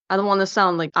I don't want to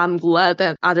sound like I'm glad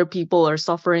that other people are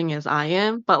suffering as I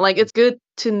am, but like it's good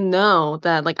to know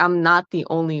that like I'm not the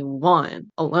only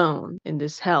one alone in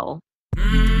this hell.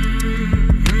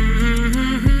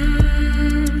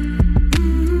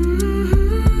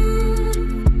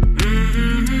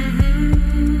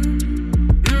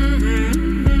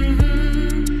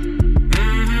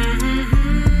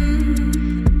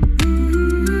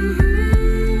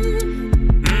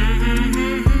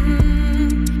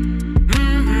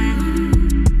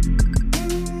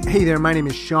 Hey there, my name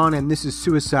is Sean, and this is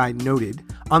Suicide Noted.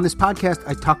 On this podcast,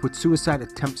 I talk with suicide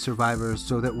attempt survivors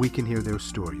so that we can hear their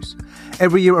stories.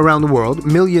 Every year around the world,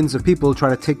 millions of people try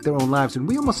to take their own lives, and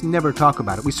we almost never talk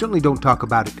about it. We certainly don't talk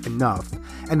about it enough.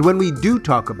 And when we do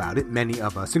talk about it, many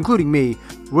of us, including me,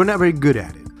 we're not very good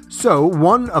at it. So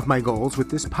one of my goals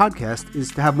with this podcast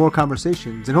is to have more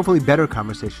conversations, and hopefully better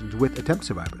conversations with attempt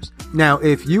survivors. Now,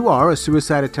 if you are a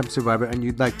suicide attempt survivor and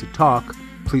you'd like to talk,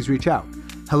 please reach out.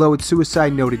 Hello at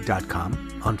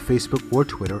suicidenoted.com, on Facebook or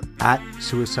Twitter at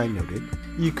Suicide Noted.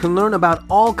 You can learn about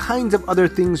all kinds of other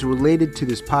things related to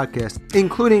this podcast,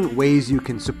 including ways you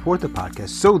can support the podcast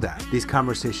so that these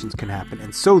conversations can happen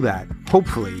and so that,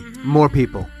 hopefully, more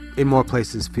people in more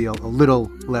places feel a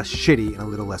little less shitty and a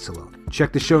little less alone.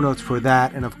 Check the show notes for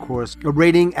that, and of course, a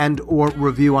rating and or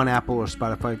review on Apple or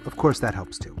Spotify. Of course, that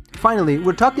helps too. Finally,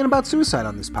 we're talking about suicide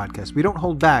on this podcast. We don't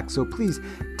hold back, so please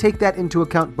take that into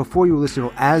account before you listen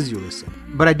or as you listen.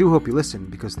 But I do hope you listen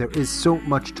because there is so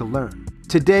much to learn.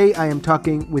 Today, I am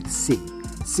talking with C.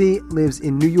 C lives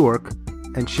in New York,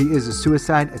 and she is a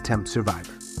suicide attempt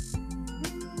survivor.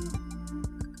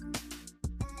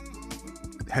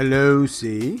 Hello,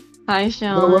 C. Hi,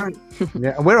 Sean.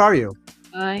 Where are you?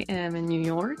 I am in New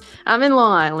York. I'm in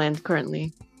Long Island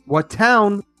currently. What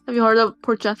town? Have you heard of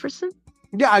Port Jefferson?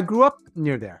 Yeah, I grew up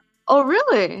near there. Oh,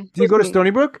 really? Do you go to Stony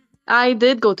Brook? I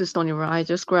did go to Stony Brook. I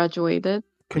just graduated.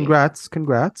 Congrats.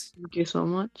 Thank you so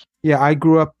much. Yeah, I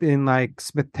grew up in like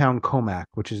Smithtown, Comac,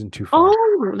 which isn't too far.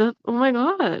 Oh my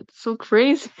God. So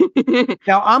crazy.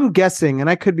 Now, I'm guessing, and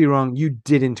I could be wrong, you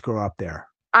didn't grow up there.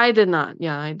 I did not.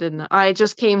 Yeah, I did not. I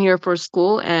just came here for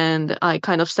school and I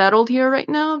kind of settled here right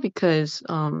now because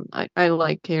I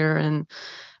like here and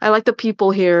I like the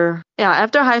people here. Yeah,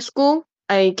 after high school,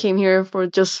 I came here for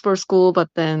school, but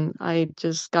then I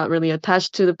just got really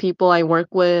attached to the people I work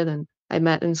with and I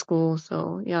met in school.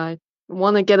 So yeah, I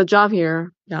want to get a job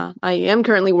here. Yeah, I am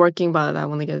currently working, but I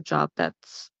want to get a job that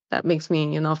makes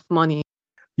me enough money.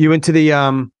 You into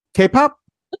the K-pop?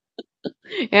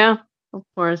 Yeah, of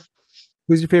course.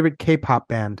 Who's your favorite K-pop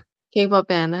band? K-pop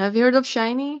band. Have you heard of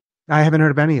SHINee? I haven't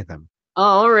heard of any of them.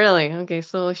 Oh, really? Okay,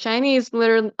 so SHINee is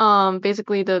literally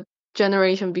basically the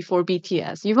generation before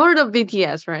BTS. You've heard of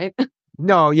BTS, right?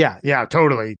 No, yeah,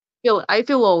 totally. I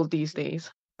feel old these days.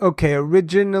 Okay,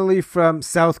 originally from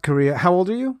South Korea. How old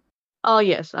are you? Oh,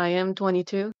 yes, I am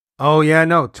 22. Oh, yeah,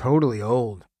 no, totally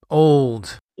old.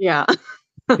 Old. Yeah.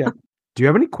 Yeah. Do you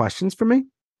have any questions for me?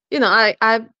 You know,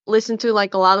 I've listened to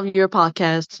like a lot of your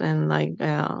podcasts and like,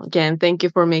 again, thank you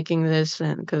for making this.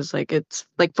 And because like, it's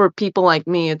like for people like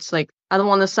me, it's like, I don't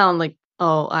want to sound like,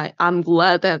 oh, I'm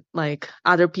glad that like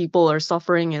other people are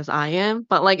suffering as I am.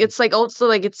 But like, it's like also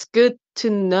like, it's good to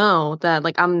know that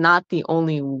like, I'm not the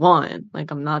only one. Like,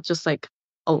 I'm not just like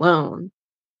alone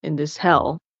in this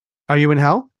hell. Are you in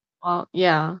hell? Well,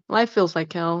 yeah, life feels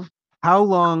like hell. How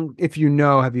long, if you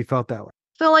know, have you felt that way?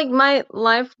 So like my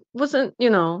life wasn't,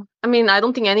 I mean, I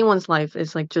don't think anyone's life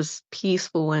is like just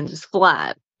peaceful and just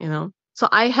flat, So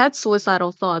I had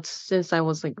suicidal thoughts since I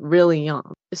was like really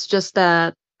young. It's just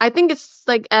that I think it's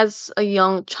like as a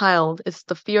young child, it's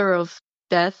the fear of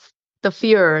death, the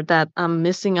fear that I'm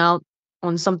missing out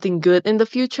on something good in the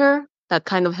future that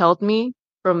kind of held me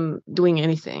from doing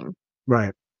anything.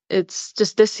 Right. It's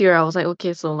just this year I was like,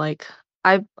 okay, so like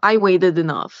I waited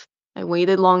enough. I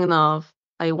waited long enough.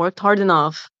 I worked hard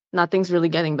enough. Nothing's really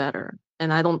getting better.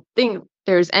 And I don't think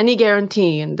there's any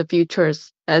guarantee in the future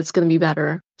that it's going to be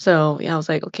better. So yeah, I was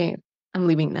like, okay, I'm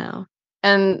leaving now.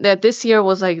 And that this year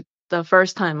was like the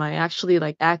first time I actually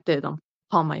like acted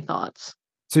upon my thoughts.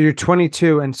 So you're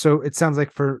 22. And so it sounds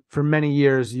like for many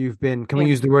years you've been, can we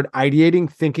use the word ideating,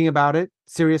 thinking about it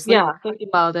seriously? Yeah, thinking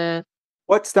about it.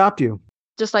 What stopped you?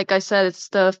 Just like I said, it's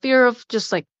the fear of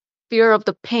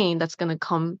the pain that's going to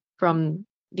come from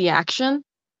the action.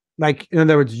 Like, in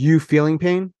other words, you feeling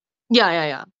pain?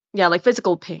 Yeah. Yeah, like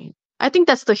physical pain. I think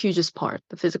that's the hugest part,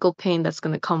 the physical pain that's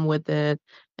going to come with it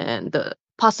and the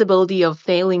possibility of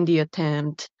failing the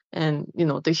attempt and,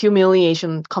 the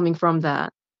humiliation coming from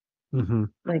that. Mm-hmm.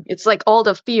 Like, it's like all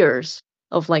the fears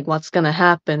of like what's going to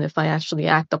happen if I actually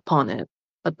act upon it.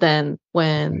 But then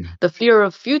when the fear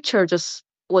of future just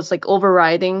was like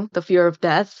overriding the fear of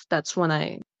death, that's when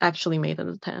I actually made an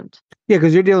attempt. Yeah,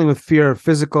 because you're dealing with fear of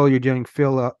physical, you're dealing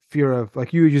fear of,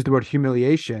 like you used the word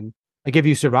humiliation. Like if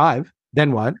you survive,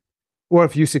 then what? Or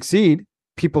if you succeed,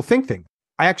 people think things.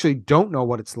 I actually don't know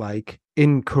what it's like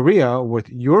in Korea with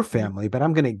your family, but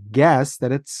I'm going to guess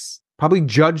that it's probably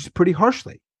judged pretty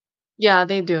harshly. Yeah,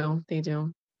 they do. They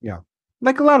do. Yeah.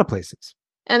 Like a lot of places.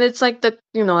 And it's like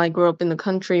I grew up in the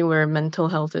country where mental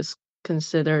health is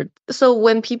considered. So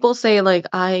when people say like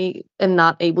I am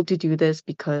not able to do this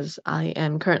because I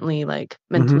am currently like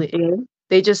Hmm. mentally ill,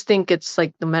 they just think it's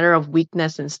like the matter of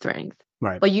weakness and strength.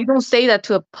 Right. But you don't say that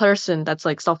to a person that's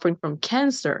like suffering from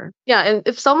cancer. Yeah, and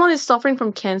if someone is suffering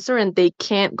from cancer and they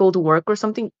can't go to work or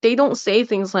something, they don't say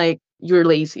things like you're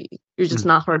lazy, you're just Mm.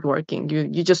 not hardworking,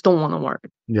 you just don't want to work.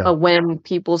 Yeah. But when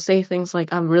people say things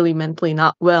like I'm really mentally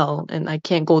not well and I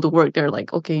can't go to work, they're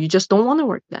like, okay, you just don't want to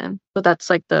work then. So that's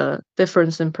like the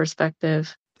difference in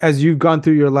perspective. As you've gone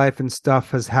through your life and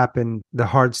stuff has happened, the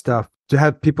hard stuff, to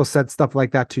have people said stuff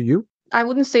like that to you? I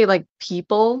wouldn't say like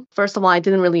people. First of all, I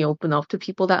didn't really open up to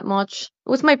people that much. It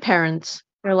was my parents.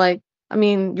 They're like, I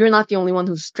mean, you're not the only one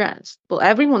who's stressed. Well,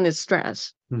 everyone is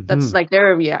stressed. That's Hmm. like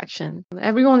their reaction.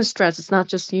 Everyone is stressed. It's not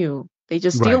just you. They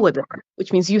just deal Right. with it,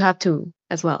 which means you have to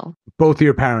as well. Both of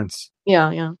your parents.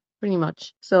 Yeah, yeah, pretty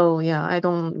much. So yeah, I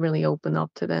don't really open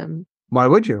up to them. Why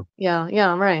would you? Yeah,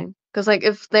 yeah, right. Because like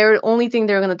if their only thing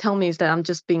they're gonna tell me is that I'm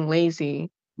just being lazy.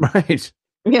 Right.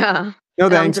 Yeah. No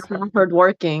And I'm thanks. just not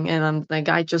hardworking and I'm like,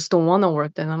 I just don't want to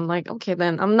work. Then I'm like, okay,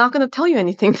 then I'm not going to tell you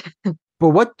anything. But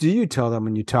what do you tell them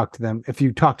when you talk to them, if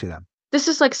you talk to them? This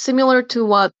is like similar to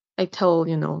what I tell,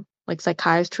 like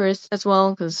psychiatrists as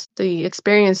well, because the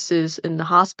experiences in the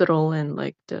hospital and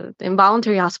like the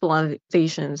involuntary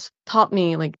hospitalizations taught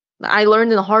me, like, I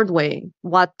learned in a hard way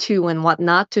what to and what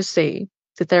not to say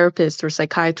to therapists or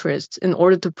psychiatrists in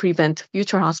order to prevent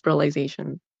future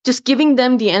hospitalization. Just giving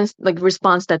them the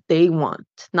response that they want,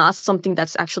 not something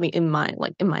that's actually in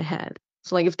my head.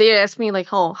 So like if they ask me like,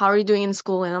 "Oh, how are you doing in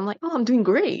school?" and I'm like, "Oh, I'm doing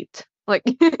great." Like,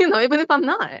 even if I'm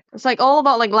not. It's like all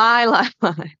about like lie, lie,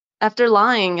 lie. After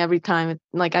lying every time,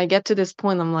 like I get to this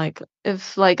point, I'm like,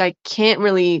 if like I can't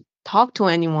really talk to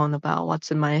anyone about what's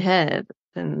in my head,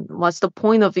 then what's the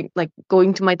point of like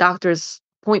going to my doctor's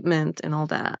appointment and all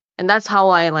that? And that's how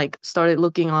I like started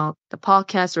looking up the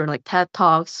podcasts or like TED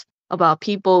Talks about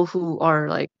people who are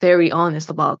like very honest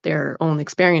about their own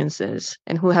experiences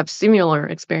and who have similar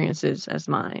experiences as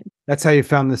mine. That's how you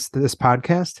found this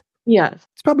podcast? Yeah,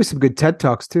 It's probably some good TED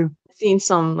Talks too. seen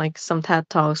some TED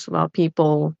Talks about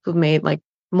people who've made like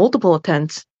multiple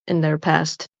attempts in their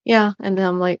past. Yeah, and then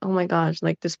I'm like, oh my gosh,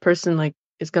 like this person like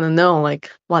is gonna know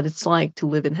like what it's like to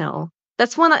live in hell.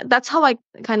 That's how I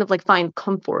kind of like find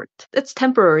comfort. It's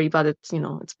temporary, but it's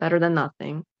better than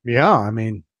nothing. Yeah, I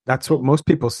mean, that's what most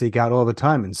people seek out all the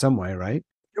time in some way, right?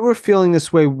 You were feeling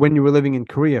this way when you were living in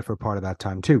Korea for part of that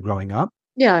time too, growing up.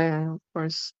 Yeah, yeah, of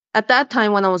course. At that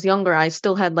time when I was younger, I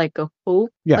still had like a hope,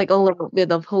 Yeah. like a little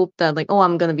bit of hope that like, oh,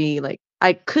 I'm gonna be like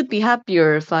I could be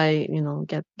happier if I,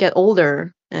 get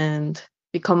older and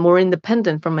become more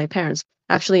independent from my parents.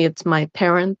 Actually, it's my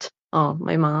parent,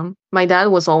 my mom. My dad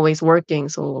was always working,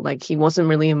 so like he wasn't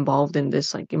really involved in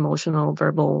this like emotional,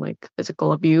 verbal, like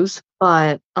physical abuse.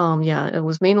 But yeah, it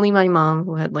was mainly my mom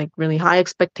who had like really high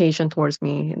expectation towards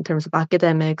me in terms of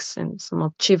academics and some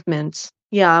achievements.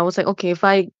 Yeah, I was like, okay, if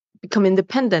I become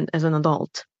independent as an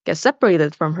adult, get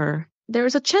separated from her, there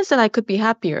is a chance that I could be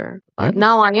happier. Yeah.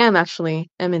 Now I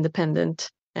am independent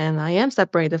and I am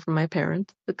separated from my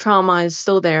parent. The trauma is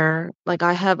still there. Like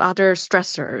I have other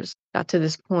stressors. Got to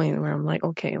this point where I'm like,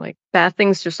 okay, like bad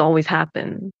things just always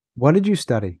happen. What did you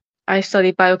study? I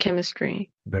studied biochemistry.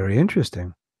 Very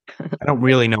interesting. I don't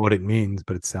really know what it means,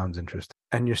 but it sounds interesting.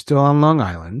 And you're still on Long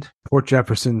Island. Port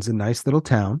Jefferson's a nice little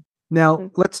town. Now,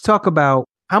 Mhm. let's talk about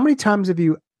how many times have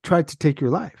you tried to take your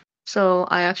life? So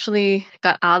I actually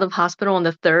got out of hospital on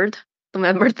the 3rd,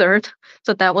 November 3rd.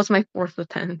 So that was my fourth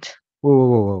attempt. Whoa, whoa,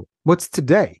 whoa, whoa. What's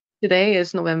today? Today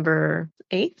is November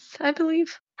 8th, I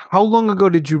believe. How long ago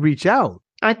did you reach out?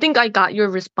 I think I got your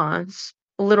response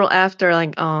a little after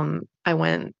like I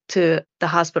went to the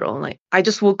hospital. Like I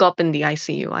just woke up in the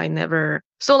ICU. I never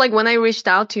So like when I reached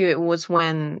out to you, it was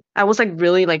when I was like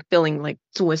really like feeling like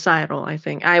suicidal, I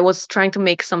think. I was trying to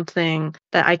make something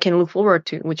that I can look forward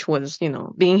to, which was,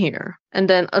 being here. And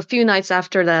then a few nights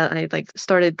after that I like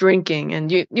started drinking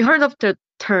and you heard of the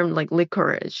term like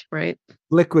licorice, right?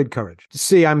 Liquid courage.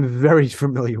 See, I'm very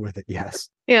familiar with it. Yes.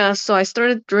 Yeah, so I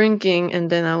started drinking and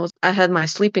then I had my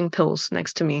sleeping pills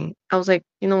next to me. I was like,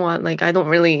 you know what? Like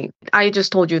I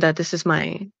just told you that this is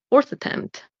my fourth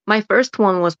attempt. My first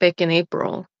one was back in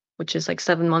April, which is like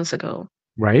 7 months ago.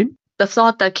 Right? The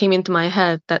thought that came into my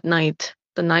head that night,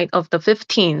 the night of the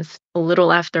 15th, a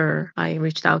little after I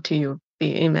reached out to you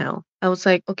via email, I was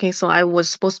like, okay, so I was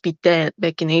supposed to be dead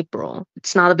back in April.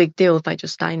 It's not a big deal if I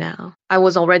just die now. I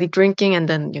was already drinking and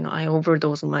then, I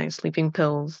overdosed on my sleeping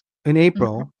pills. In Mhm.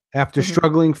 April, after Mhm.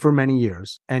 struggling for many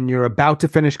years, and you're about to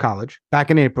finish college, back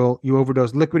in April, you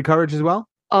overdosed liquid courage as well?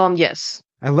 Yes.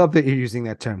 I love that you're using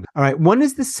that term. All right. When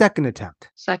is the second attempt?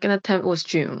 Second attempt was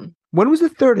June. When was the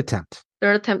third attempt?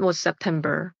 Third attempt was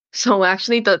September. So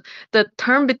actually, the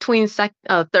term between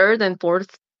third and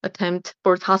fourth attempt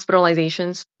for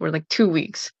hospitalizations were like 2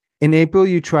 weeks. In April,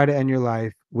 you try to end your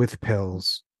life with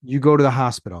pills. You go to the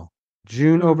hospital.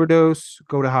 June Mm. overdose,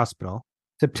 go to hospital.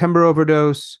 September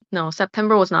overdose. No,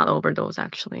 September was not overdose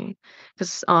actually,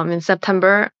 because in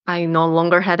September I no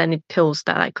longer had any pills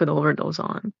that I could overdose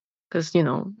on. Because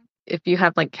if you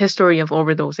have like history of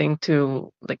overdosing to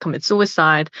like commit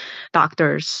suicide,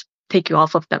 doctors take you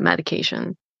off of that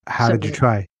medication. How So did you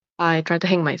try? I tried to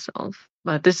hang myself,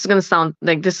 but this is gonna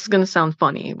sound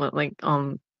funny, but like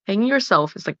hanging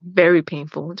yourself is like very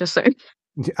painful. Just so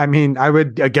I mean, I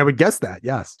would guess that.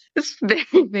 Yes. it's very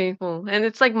painful, and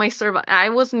it's like my survival. I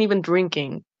wasn't even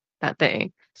drinking that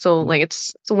day, so like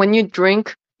so when you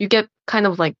drink, you get kind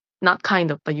of like not kind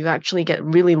of, but you actually get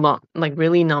really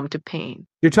numb to pain.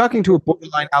 You're talking to a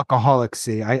borderline alcoholic.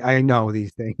 See, I know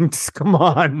these things. Come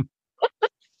on.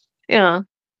 Yeah.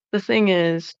 The thing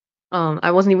is,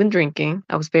 I wasn't even drinking.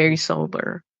 I was very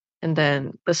sober. And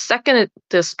then the second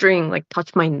the string like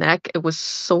touched my neck, it was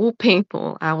so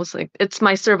painful. I was like, it's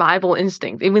my survival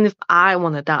instinct. Even if I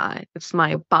want to die, it's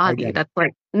my I body get it. that's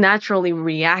like naturally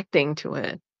reacting to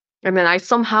it. And then I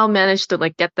somehow managed to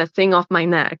like get the thing off my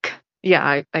neck.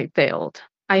 Yeah, I failed.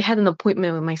 I had an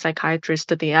appointment with my psychiatrist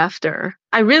the day after.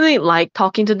 I really like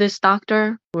talking to this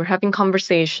doctor. We're having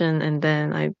conversation and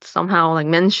then I somehow like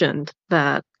mentioned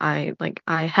that I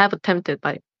have attempted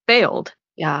but failed.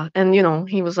 Yeah. And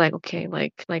he was like, okay,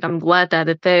 like I'm glad that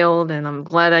it failed and I'm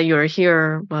glad that you're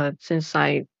here, but since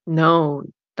I know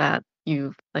that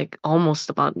you were almost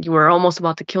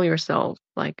about to kill yourself,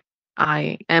 like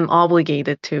I am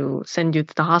obligated to send you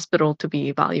to the hospital to be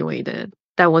evaluated.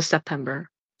 That was September.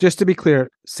 Just to be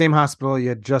clear, same hospital you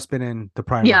had just been in the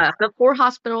prior month. Yeah, the 4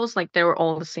 hospitals, like, they were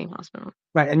all the same hospital.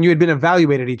 Right. And you had been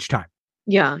evaluated each time.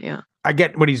 Yeah, yeah. I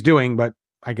get what he's doing, but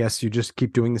I guess you just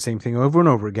keep doing the same thing over and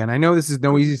over again. I know this is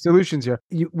no easy solutions here.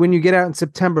 When you get out in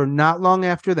September, not long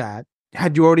after that,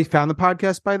 had you already found the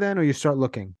podcast by then or you start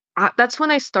looking? That's when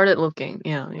I started looking.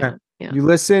 Yeah, Okay. yeah, yeah. You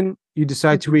listen, you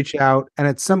decide to reach out. And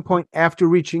at some point after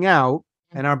reaching out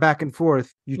and our back and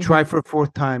forth, you try for a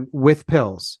fourth time with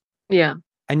pills. Yeah,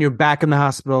 And you're back in the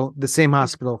hospital, the same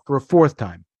hospital for a fourth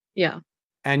time. yeah.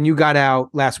 And you got out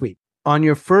last week. On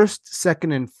your first,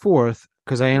 second, and fourth,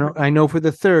 because I know for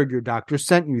the third, your doctor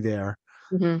sent you there.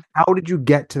 Mhm. How did you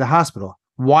get to the hospital?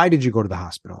 Why did you go to the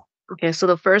hospital? Okay, so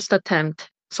the first attempt,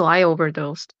 so I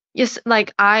overdosed. Yes,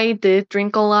 like, I did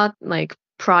drink a lot, like,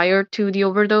 prior to the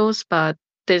overdose, but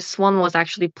this one was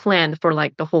actually planned for,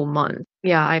 like, the whole month.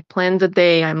 Yeah, I planned the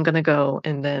day I'm gonna go,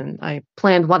 and then I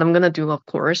planned what I'm gonna do, of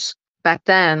course. Back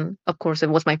then, of course, it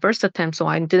was my first attempt, so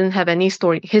I didn't have any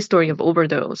history of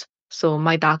overdose. So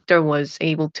my doctor was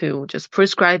able to just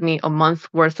prescribe me a month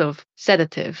worth of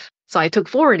sedative. So I took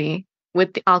 40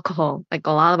 with the alcohol, like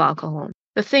a lot of alcohol.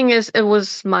 The thing is, it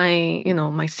was my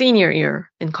senior year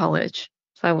in college.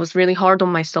 So I was really hard on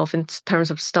myself in terms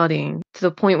of studying to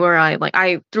the point where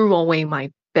I threw away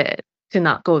my bed to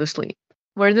not go to sleep.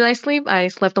 Where did I sleep? I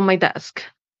slept on my desk,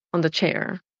 on the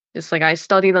chair. It's like I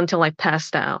studied until I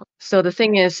passed out. So the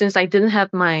thing is, since I didn't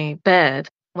have my bed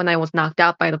when I was knocked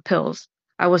out by the pills,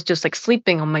 I was just like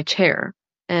sleeping on my chair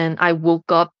and I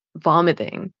woke up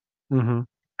vomiting. Mm-hmm.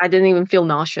 I didn't even feel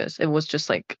nauseous. It was just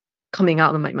like coming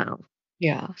out of my mouth.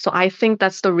 Yeah. So I think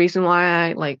that's the reason why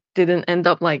I like didn't end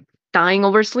up like dying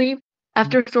over sleep.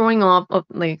 After throwing up,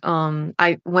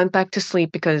 I went back to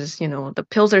sleep because, the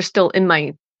pills are still in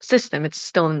my system. It's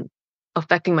still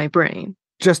affecting my brain.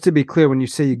 Just to be clear, when you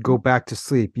say you go back to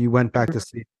sleep, you went back to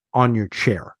sleep on your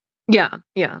chair. Yeah,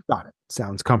 yeah. Got it.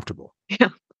 Sounds comfortable. Yeah.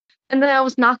 And then I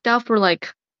was knocked out for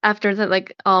like after that,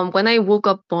 like when I woke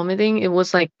up vomiting, it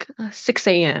was like 6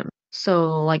 a.m.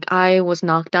 So like I was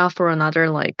knocked out for another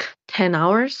like 10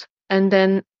 hours. And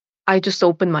then I just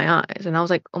opened my eyes and I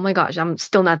was like, oh my gosh, I'm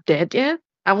still not dead yet.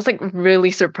 I was like really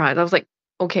surprised. I was like,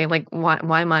 okay, like why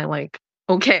am I like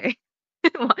okay?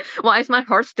 why is my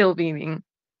heart still beating?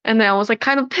 And then I was like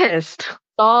kind of pissed.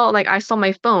 I saw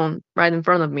my phone right in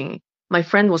front of me. My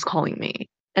friend was calling me.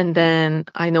 And then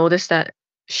I noticed that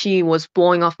she was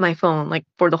blowing off my phone like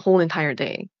for the whole entire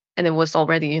day. And it was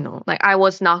already, like I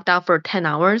was knocked out for 10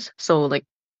 hours. So like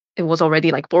it was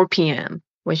already like 4 p.m.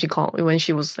 when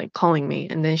she was like calling me,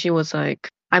 and then she was like,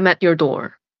 "I'm at your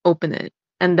door. Open it."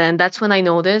 And then that's when I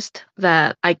noticed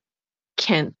that I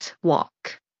can't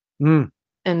walk. Mm.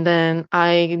 And then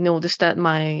I noticed that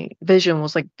my vision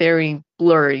was like very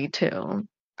blurry too.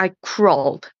 I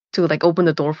crawled to like open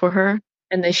the door for her,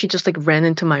 and then she just like ran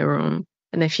into my room.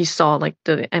 And then she saw like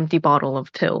the empty bottle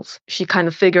of pills. She kind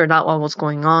of figured out what was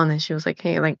going on, and she was like,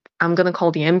 "Hey, like I'm gonna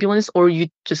call the ambulance, or you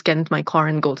just get into my car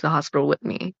and go to the hospital with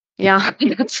me." Yeah,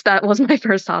 that was my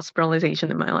first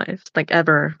hospitalization in my life, like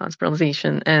ever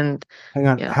hospitalization, and Hang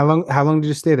on. yeah, How long did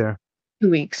you stay there? 2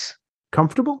 weeks.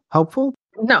 Comfortable? Helpful?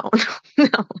 No, no.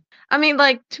 I mean,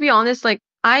 like, to be honest, like,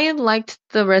 I liked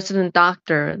the resident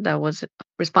doctor that was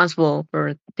responsible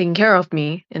for taking care of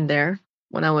me in there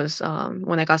when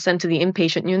I got sent to the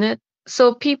inpatient unit.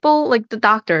 So people like the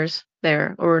doctors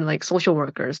there or like social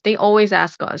workers, they always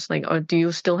ask us, like, oh, do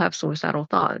you still have suicidal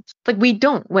thoughts? Like, we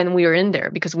don't when we are in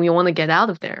there because we want to get out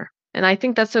of there. And I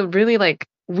think that's a really like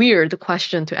weird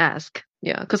question to ask.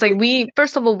 Yeah, because like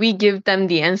first of all, we give them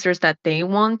the answers that they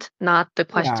want, not the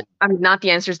Yeah. question. I mean, not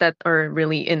the answers that are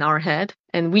really in our head,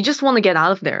 and we just want to get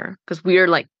out of there because we're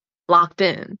like locked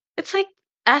in. It's like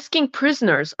asking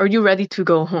prisoners, "Are you ready to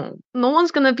go home?" No one's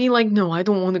gonna be like, "No, I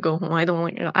don't want to go home. I don't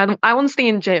like. I don't. I want to stay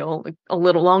in jail like, a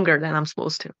little longer than I'm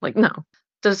supposed to." Like, no.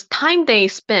 The time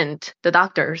the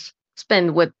doctors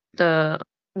spend with the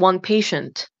one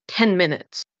patient, 10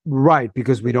 minutes. Right,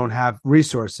 because we don't have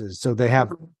resources. So they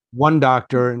have one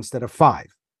doctor instead of five.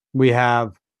 We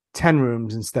have 10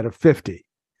 rooms instead of 50.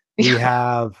 We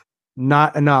have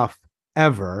not enough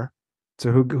ever.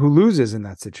 So who loses in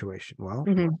that situation? Well,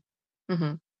 hmm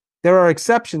hmm there are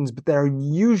exceptions, but they're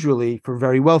usually for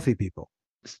very wealthy people.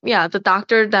 Yeah, the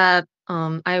doctor that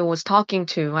I was talking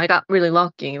to, I got really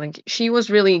lucky. Like she was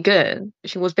really good.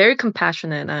 She was very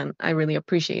compassionate and I really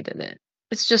appreciated it.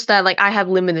 It's just that like I have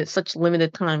such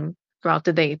limited time throughout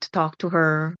the day to talk to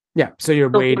her. Yeah. So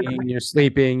you're So- waiting, you're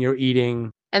sleeping, you're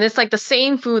eating. And it's like the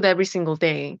same food every single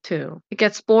day too. It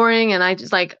gets boring and I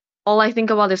just like all I think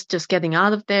about is just getting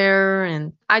out of there,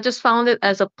 and I just found it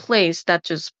as a place that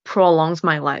just prolongs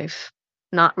my life,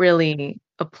 not really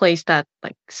a place that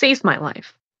like saves my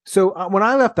life. So when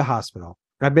I left the hospital,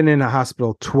 I've been in a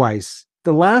hospital twice.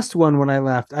 The last one, when I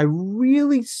left, I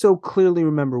really so clearly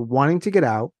remember wanting to get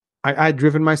out. I'd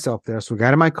driven myself there. So we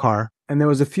got in my car and there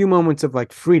was a few moments of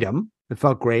like freedom. It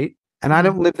felt great. And I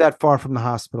don't live that far from the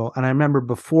hospital. And I remember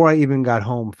before I even got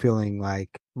home feeling like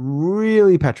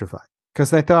really petrified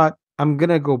because I thought I'm going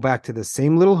to go back to the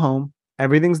same little home.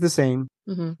 Everything's the same.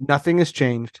 hmm Nothing has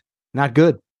changed. Not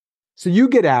good. So you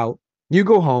get out, you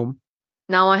go home.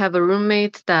 Now I have a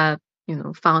roommate that,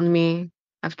 found me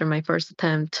after my first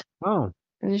attempt. Oh,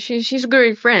 And she's a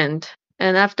great friend.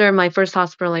 And after my first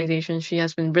hospitalization, she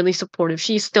has been really supportive.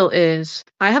 She still is.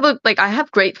 I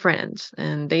have great friends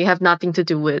and they have nothing to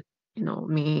do with,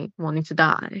 me wanting to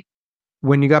die.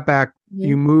 when you got back, Yeah.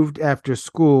 you moved after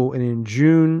school, and in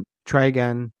June, try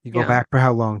again. You go Yeah. back for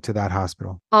how long to that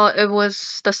hospital? It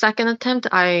was the second attempt.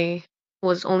 I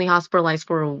was only hospitalized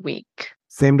for a week.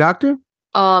 Same doctor?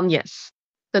 Yes.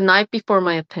 The night before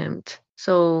my attempt.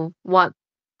 So what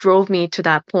drove me to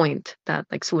that point, that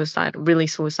like really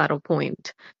suicidal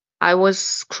point. I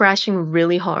was crashing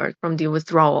really hard from the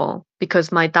withdrawal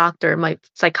because my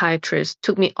psychiatrist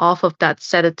took me off of that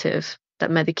sedative,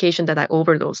 that medication that I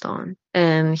overdosed on.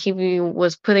 And he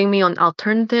was putting me on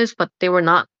alternatives, but they were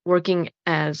not working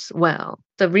as well.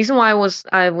 The reason why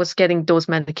I was getting those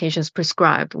medications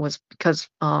prescribed was because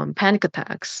panic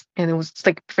attacks, and it was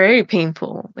like very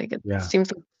painful. Like it Yeah.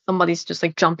 seems like somebody's just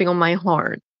like jumping on my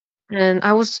heart. And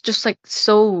I was just like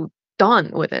so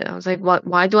done with it. I was like, what,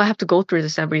 why do I have to go through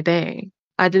this every day?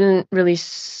 I didn't really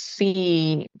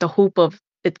see the hope of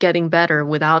it getting better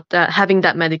without having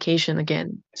that medication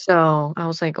again. So I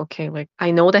was like, okay, like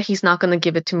I know that he's not gonna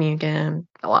give it to me again.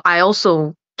 I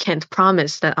also can't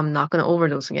promise that I'm not gonna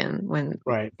overdose again when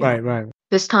Right, you know, right.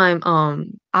 this time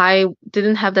I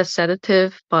didn't have that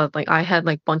sedative, but like I had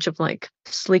like bunch of like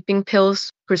sleeping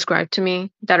pills prescribed to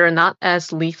me that are not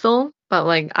as lethal, but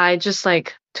like I just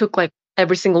like took like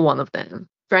every single one of them,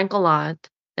 drank a lot,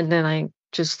 and then I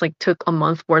just like took a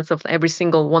month worth of every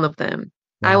single one of them.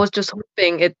 I Wow. was just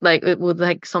hoping it would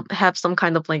like have some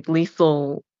kind of like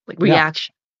lethal like Yeah.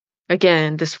 reaction.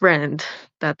 Again, this friend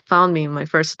that found me in my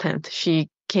first attempt, she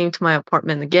came to my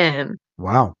apartment again.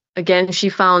 Wow. Again, she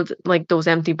found like those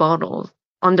empty bottles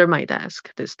under my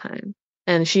desk this time.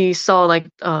 And she saw like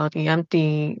the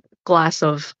empty glass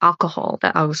of alcohol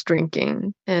that I was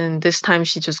drinking. And this time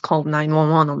she just called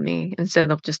 911 on me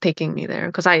instead of just taking me there.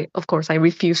 Because of course, I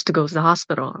refused to go to the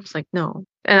hospital. I was like, no.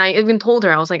 And I even told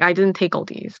her, I was like, I didn't take all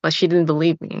these, but she didn't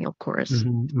believe me, of course.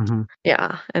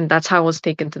 Yeah. And that's how I was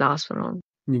taken to the hospital.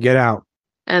 You get out.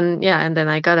 And yeah, and then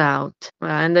I got out.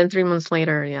 And then 3 months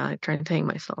later, yeah, I tried to hang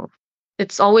myself.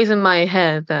 It's always in my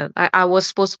head that I was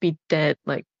supposed to be dead,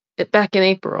 like back in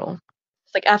April.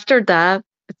 Like after that,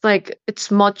 it's like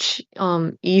it's much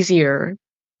easier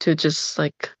to just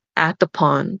like act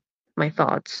upon my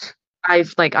thoughts.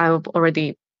 I've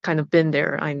already kind of been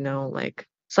there. I know, like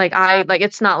it's like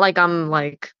it's not like I'm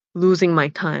like losing my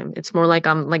time. It's more like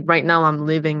I'm like right now I'm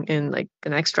living in like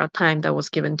an extra time that was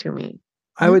given to me.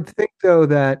 I would think, though,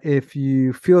 that if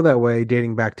you feel that way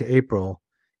dating back to April,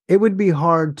 it would be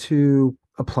hard to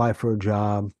apply for a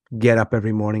job, get up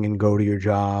every morning and go to your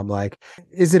job. Like,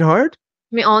 is it hard?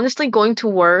 I mean, honestly, going to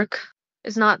work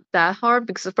is not that hard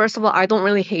because first of all, I don't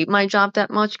really hate my job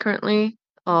that much currently.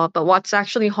 But what's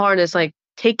actually hard is like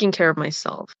taking care of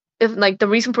myself. If like the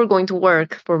reason for going to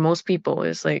work for most people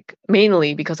is like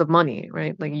mainly because of money,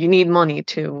 right? Like you need money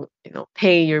to,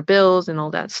 pay your bills and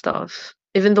all that stuff.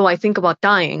 Even though I think about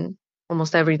dying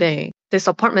almost every day, this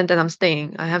apartment that I'm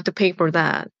staying, I have to pay for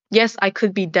that. Yes, I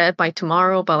could be dead by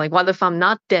tomorrow, but like what if I'm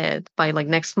not dead by like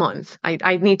next month?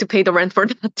 I need to pay the rent for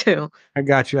that too. I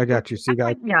got you. I got you. So you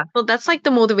got Yeah. So that's like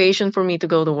the motivation for me to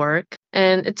go to work.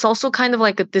 And it's also kind of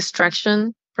like a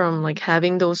distraction from like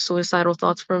having those suicidal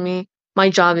thoughts for me. My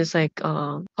job is like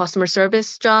a customer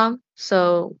service job.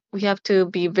 So we have to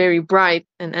be very bright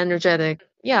and energetic.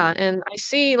 Yeah. And I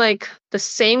see like the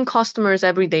same customers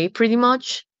every day pretty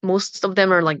much. Most of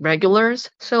them are like regulars.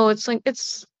 So it's like,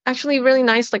 it's actually really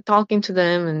nice like talking to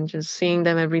them and just seeing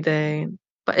them every day.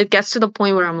 But it gets to the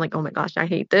point where I'm like, oh my gosh, I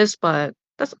hate this. But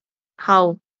that's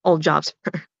how all jobs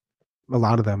are. a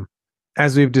lot of them.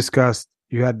 As we've discussed,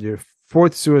 you had your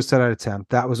fourth suicide attempt.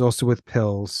 That was also with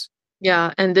pills.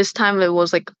 Yeah, and this time it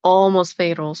was like almost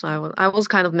fatal, so I was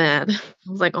kind of mad.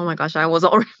 I was like, oh my gosh, I was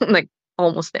already like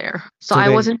almost there. So So I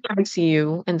was they, in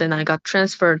ICU, and then I got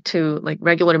transferred to like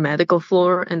regular medical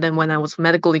floor, and then when I was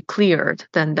medically cleared,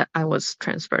 then I was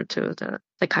transferred to the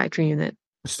psychiatry unit.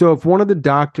 so if one of the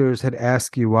doctors had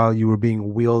asked you while you were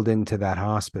being wheeled into that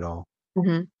hospital,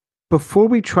 Hmm. before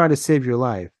we try to save your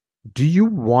life, do you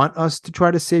want us to try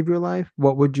to save your life?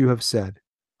 What would you have said?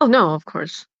 Oh no, of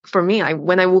course. For me, I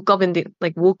when I woke up in the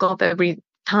like woke up every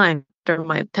time during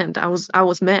my attempt, I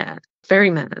was mad, very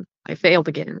mad. I failed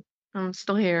again. I'm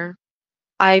still here.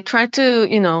 I try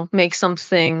to, make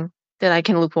something that I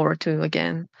can look forward to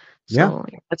again. Yeah. So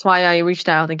that's why I reached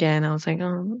out again. I was like,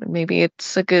 oh, maybe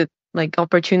it's a good like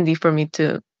opportunity for me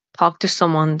to talk to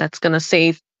someone that's gonna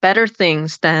say better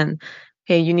things than,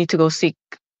 hey, you need to go seek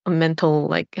a mental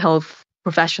like health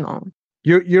professional.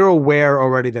 You're aware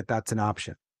already that that's an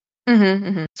option.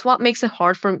 It's what makes it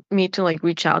hard for me to like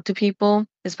reach out to people,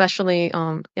 especially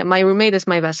yeah, my roommate is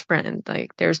my best friend.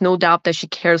 Like there's no doubt that she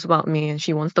cares about me and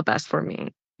she wants the best for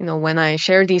me. When I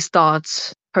share these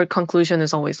thoughts, her conclusion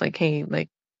is always like, "Hey, like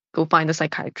go find a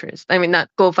psychiatrist. I mean, not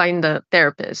go find a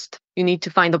therapist. You need to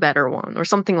find a better one or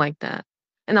something like that."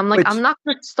 And I'm like, I'm Which not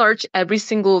going to search every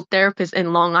single therapist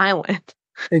in Long Island.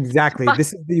 exactly.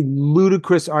 This is the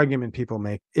ludicrous argument people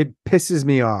make. It pisses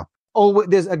me off. Oh,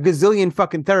 there's a gazillion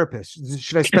fucking therapists.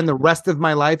 Should I spend the rest of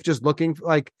my life just looking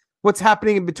like what's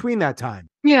happening in between that time?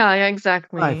 Yeah, yeah, My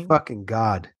exactly. fucking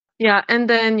God. Yeah, and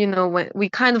then, when we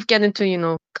kind of get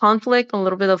into, conflict, a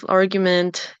little bit of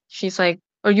argument, she's like,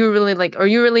 are you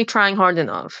really trying hard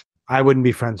enough? I wouldn't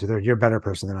be friends with her. You're a better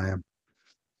person than I am.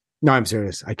 No, I'm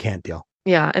serious. I can't deal.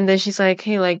 Yeah, and then she's like,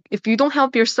 hey, like, if you don't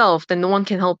help yourself, then no one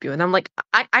can help you. And I'm like,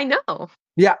 I know.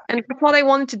 Yeah. And I thought I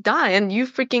wanted to die, and you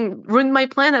freaking ruined my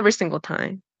plan every single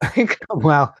time. Like,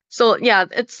 Well, so yeah,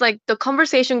 it's like the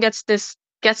conversation gets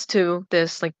to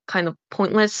this like kind of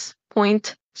pointless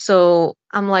point. So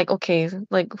I'm like, okay,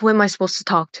 like who am I supposed to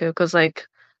talk to? Because like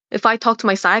if I talk to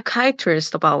my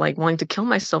psychiatrist about like wanting to kill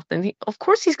myself, then of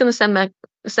course he's gonna send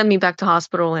me back to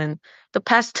hospital. And the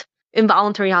past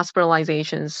involuntary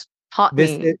hospitalizations taught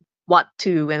this me is what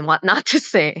to and what not to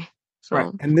say. right.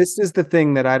 So And this is the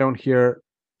thing that I don't hear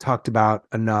talked about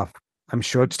enough. I'm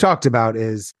sure it's talked about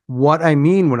is what I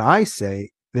mean when I say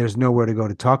there's nowhere to go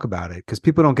to talk about it because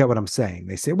people don't get what I'm saying.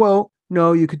 They say, well,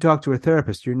 no, you could talk to a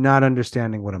therapist. You're not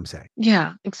understanding what I'm saying. yeah,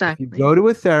 If you exactly. go to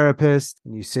a therapist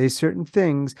and you say certain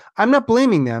things, I'm not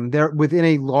blaming them. They're within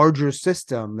a larger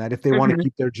system that if they want to Hmm.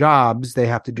 keep their jobs, they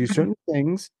have to do certain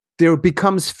things. There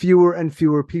becomes fewer and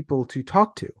fewer people to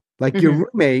talk to. Like your Hmm.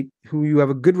 roommate, who you have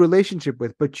a good relationship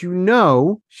with, but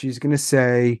she's going to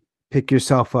say, pick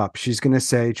yourself up. She's going to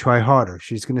say, try harder.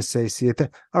 She's going to say, see it.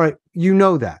 All right. You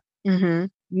know that. Mm-hmm.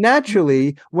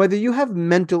 Naturally, whether you have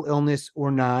mental illness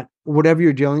or not, whatever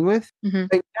you're dealing with, Mm-hmm.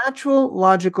 a natural,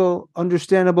 logical,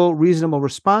 understandable, reasonable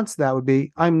response to that would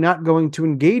be, I'm not going to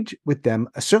engage with them,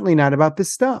 certainly not about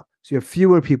this stuff. So you have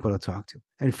fewer people to talk to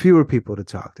and fewer people to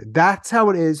talk to. That's how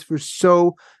it is for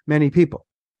so many people.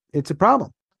 It's a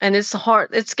problem. And it's hard.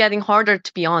 It's getting harder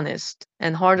to be honest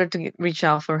and harder to reach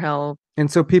out for help.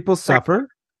 And so people suffer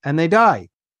and they die.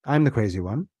 I'm the crazy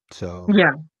one. So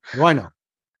Yeah. why not?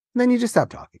 And then you just stop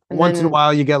talking. And Once in a then-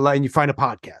 while, you get and you find a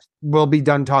podcast. We'll be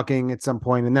done talking at some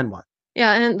point, and then what?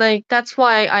 Yeah, and like that's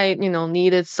why I,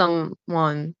 needed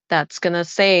someone that's gonna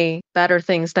say better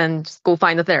things than just go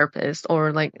find a therapist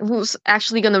or like who's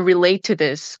actually gonna relate to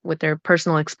this with their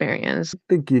personal experience. I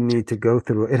think you need to go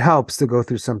through it. Helps to go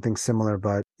through something similar,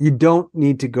 but you don't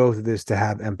need to go through this to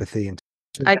have empathy. And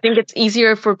I think it's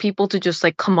easier for people to just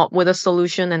like come up with a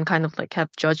solution and kind of like have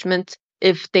judgment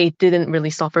if they didn't really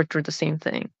suffer through the same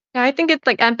thing. Yeah, I think it's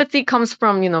like empathy comes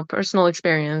from, personal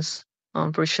experience,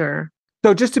 for sure.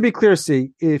 So just to be clear,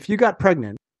 see, if you got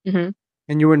pregnant Mhm.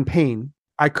 and you were in pain,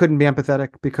 I couldn't be empathetic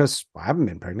because I haven't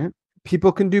been pregnant.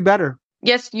 People can do better.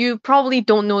 Yes, you probably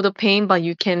don't know the pain, but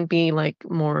you can be like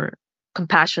more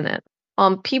compassionate.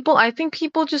 I think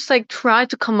people just like try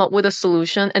to come up with a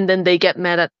solution and then they get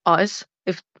mad at us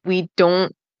if we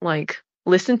don't like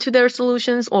listen to their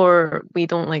solutions or we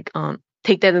don't like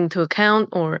take that into account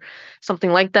or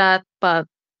something like that. But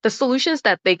the solutions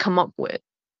that they come up with,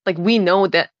 like we know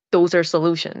that those are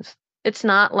solutions. It's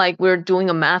not like we're doing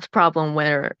a math problem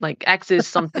where like X is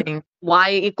something, Y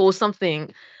equals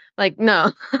something. Like,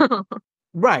 no.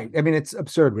 Right. I mean, it's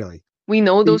absurd, really. We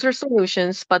know those are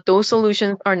solutions, but those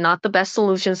solutions are not the best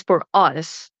solutions for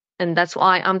us. And that's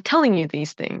why I'm telling you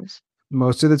these things.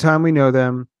 Most of the time we know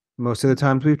them. Most of the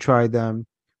times we've tried them.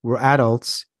 We're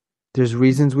adults. There's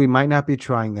reasons we might not be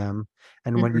trying them.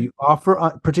 And when Mhm. you offer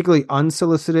particularly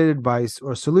unsolicited advice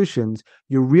or solutions,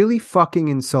 you're really fucking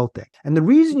insulting. And the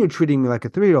reason you're treating me like a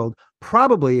 3-year-old,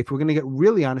 probably, if we're going to get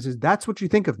really honest, is that's what you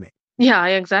think of me. Yeah,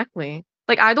 exactly.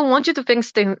 Like I don't want you to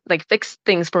fix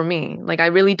things for me. Like I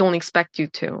really don't expect you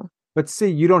to. But see,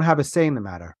 you don't have a say in the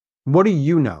matter. What do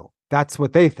you know? That's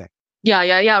what they think.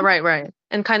 Yeah, right.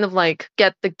 And kind of like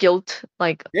get the guilt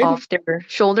like Maybe. off their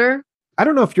shoulder. I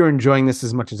don't know if you're enjoying this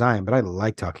as much as I am, but I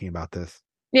like talking about this.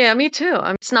 Yeah, me too.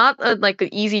 It's not like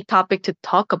an easy topic to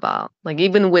talk about, like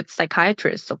even with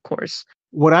psychiatrists, of course.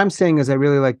 What I'm saying is I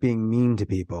really like being mean to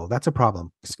people. That's a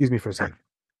problem. Excuse me for a second.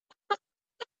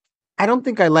 I don't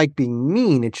think I like being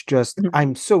mean. It's just Mhm.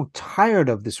 I'm so tired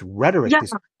of this rhetoric, Yeah.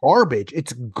 this garbage.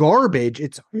 It's garbage.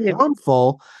 It's Yeah.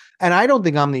 harmful. And I don't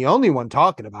think I'm the only one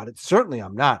talking about it. Certainly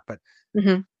I'm not. But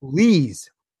Mhm. please,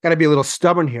 got to be a little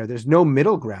stubborn here. There's no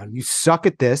middle ground. You suck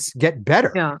at this. Get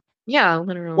better. Yeah,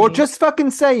 literally. Or just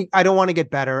fucking say, I don't want to get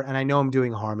better and I know I'm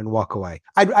doing harm and walk away.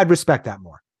 I'd respect that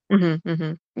more.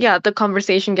 Yeah, the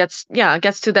conversation gets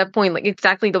to that point, like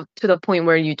exactly to the point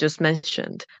where you just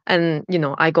mentioned. And,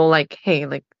 I go like, hey,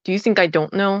 like, do you think I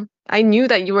don't know? I knew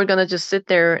that you were gonna just sit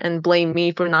there and blame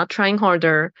me for not trying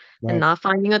harder Right. and not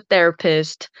finding a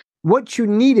therapist. What you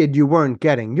needed, you weren't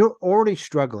getting. You're already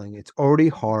struggling. It's already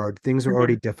hard. Things are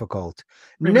already difficult.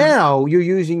 Mhm. Now you're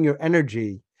using your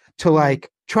energy to Mhm.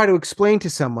 like try to explain to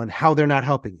someone how they're not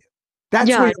helping you. That's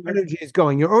Yeah, where your energy is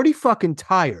going. You're already fucking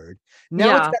tired. Now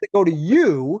it's Yeah. got to go to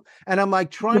you. And I'm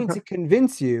like trying to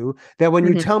convince you that when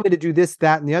you Mhm. tell me to do this,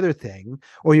 that, and the other thing,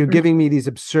 or you're Mhm. giving me these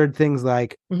absurd things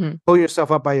like Mhm. pull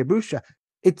yourself up by your bootstrap,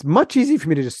 it's much easier for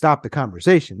me to just stop the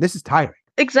conversation. This is tiring.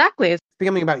 Exactly. It's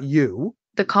becoming about you.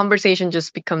 The conversation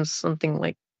just becomes something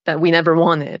like that we never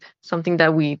wanted, something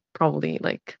that we probably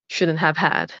like shouldn't have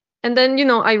had. And then,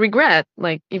 I regret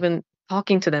like even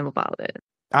talking to them about it.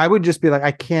 I would just be like,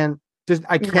 I can't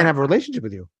Yeah. have a relationship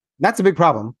with you. That's a big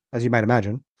problem, as you might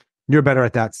imagine. You're better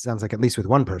at that, sounds like, at least with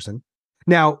one person.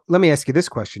 Now, let me ask you this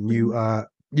question. You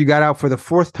got out for the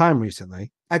 4th time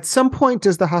recently. At some point,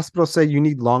 does the hospital say you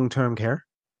need long-term care?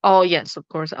 Oh yes, of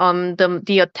course.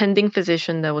 The attending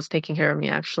physician that was taking care of me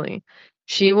actually,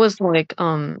 she was like,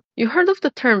 you heard of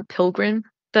the term pilgrim?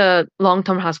 The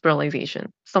long-term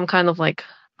hospitalization, some kind of like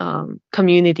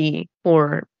community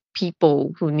for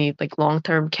people who need like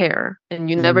long-term care, and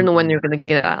you never know when you're gonna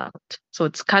get out. So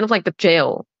it's kind of like the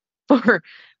jail for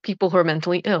people who are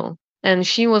mentally ill. And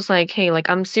she was like, hey, like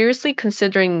I'm seriously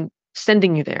considering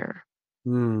sending you there.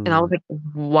 And I was like,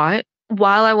 what?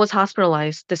 While I was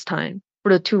hospitalized this time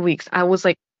for the 2 weeks, I was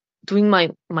like doing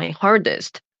my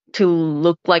hardest to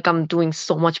look like I'm doing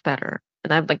so much better.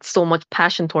 And I have like so much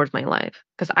passion towards my life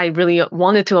because I really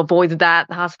wanted to avoid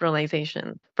that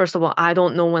hospitalization. First of all, I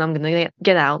don't know when I'm gonna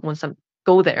get out once I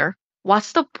go there.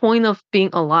 What's the point of being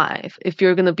alive if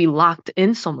you're gonna be locked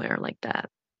in somewhere like that?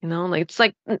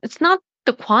 Like it's not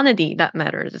the quantity that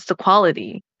matters, it's the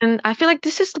quality. And I feel like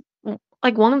this is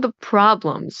like one of the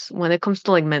problems when it comes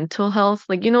to like mental health.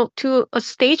 Like, to a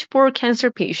stage 4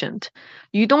 cancer patient,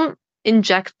 you don't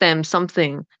inject them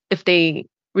something if they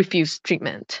refuse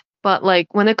treatment. But like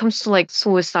when it comes to like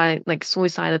suicide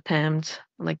attempts,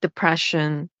 like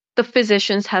depression, the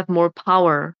physicians have more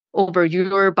power over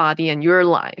your body and your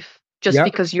life just Yep.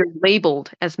 because you're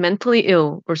labeled as mentally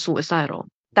ill or suicidal.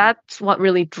 That's what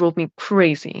really drove me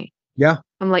crazy. Yeah.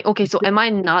 I'm like, okay, so am I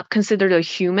not considered a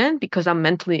human because I'm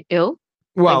mentally ill?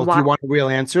 Like, Well, do why? you want a real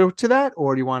answer to that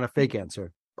or do you want a fake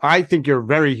answer? I think you're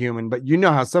very human, but you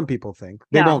know how some people think.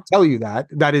 They Yeah. won't tell you that.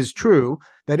 That is true.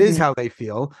 That is Mhm. how they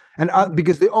feel. And Mhm.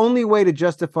 because the only way to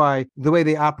justify the way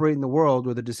they operate in the world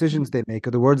or the decisions they make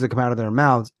or the words that come out of their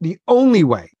mouths, the only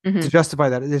way to Mhm. justify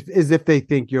that is if they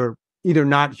think you're either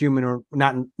not human or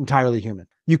not entirely human.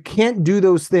 You can't do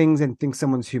those things and think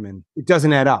someone's human. It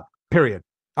doesn't add up, period.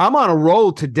 I'm on a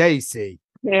roll today, see.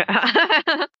 Yeah.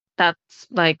 That's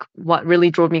like what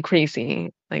really drove me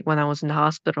crazy, like when I was in the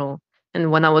hospital and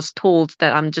when I was told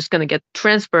that I'm just gonna get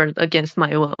transferred against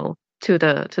my will to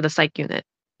the psych unit.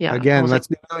 Yeah, I Again, was like, let's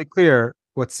be really clear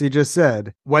what C just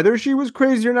said. Whether she was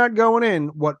crazy or not going in,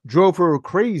 what drove her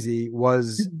crazy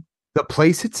was Mhm. the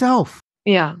place itself.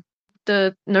 Yeah.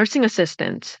 The nursing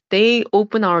assistants, they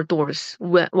open our doors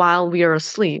while we are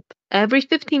asleep every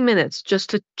 15 minutes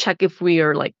just to check if we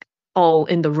are like all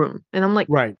in the room. And I'm like,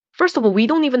 Right. first of all, we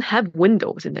don't even have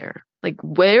windows in there. Like,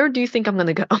 where do you think I'm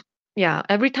gonna go? Yeah,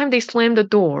 every time they slam the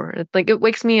door, it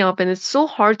wakes me up and it's so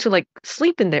hard to like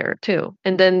sleep in there too.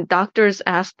 And then doctors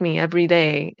ask me every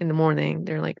day in the morning,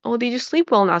 they're like, "Oh, did you sleep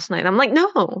well last night?" I'm like,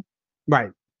 "No,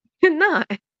 Right. did not."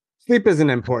 Sleep isn't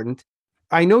important.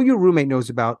 I know your roommate knows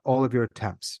about all of your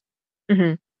attempts.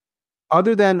 Hmm.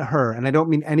 Other than her, and I don't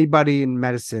mean anybody in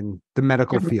medicine, the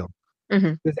medical Hmm. field,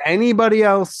 Hmm. does anybody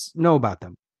else know about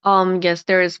them? Yes,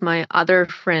 there is my other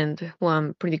friend who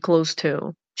I'm pretty close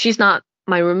to. She's not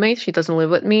my roommate. She doesn't live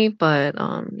with me, but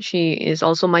she is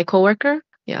also my coworker.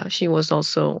 Yeah, she was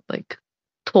also like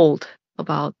told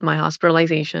about my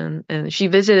hospitalization, and she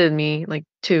visited me like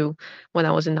too when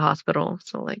I was in the hospital.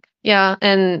 So like, yeah,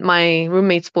 and my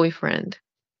roommate's boyfriend,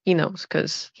 he knows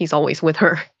because he's always with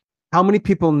her. How many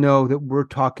people know that we're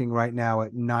talking right now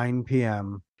at 9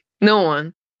 p.m.? No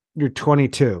one. You're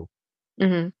 22.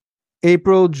 Hmm.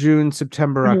 April, June,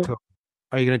 September, Hmm. October.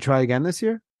 Are you going to try again this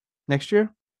year? Next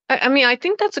year? I mean, I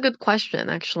think that's a good question,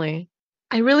 actually.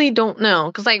 I really don't know.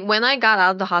 Because, like, when I got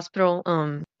out of the hospital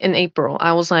in April,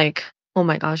 I was like, oh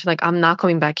my gosh, like, I'm not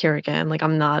coming back here again. Like,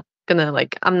 I'm not gonna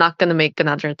make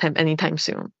another attempt anytime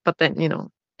soon. But then,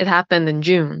 it happened in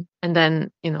June and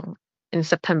then, in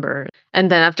September.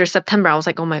 And then after September, I was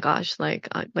like, oh my gosh, like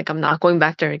I'm not going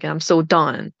back there again. I'm so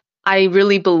done. I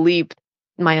really believed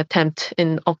my attempt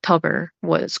in October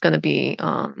was gonna be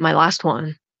my last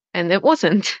one. And it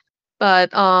wasn't.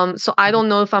 But so I don't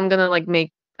know if I'm gonna like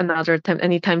make another attempt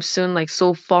anytime soon. Like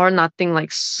so far, nothing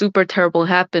like super terrible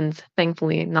happened,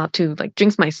 thankfully, not to like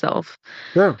jinx myself,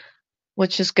 Sure.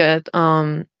 which is good.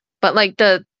 But like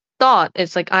the thought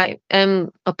is like I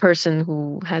am a person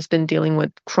who has been dealing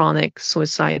with chronic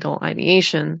suicidal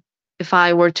ideation. If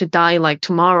I were to die like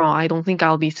tomorrow, I don't think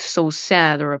I'll be so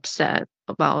sad or upset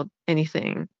about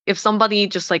anything. If somebody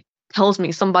just like tells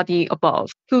me, somebody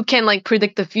above who can like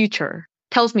predict the future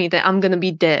tells me that I'm gonna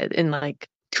be dead in like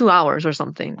 2 hours or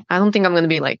something, I don't think I'm gonna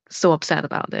be like so upset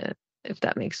about it, if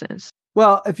that makes sense.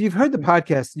 Well, if you've heard the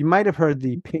podcast, you might have heard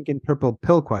the pink and purple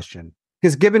pill question.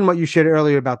 Because given what you shared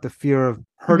earlier about the fear of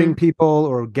hurting Hmm. people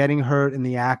or getting hurt in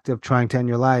the act of trying to end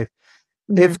your life,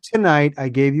 Hmm. if tonight I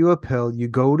gave you a pill, you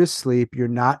go to sleep, you're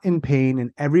not in pain,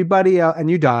 and everybody else,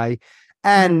 and you die, Hmm.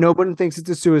 and nobody thinks it's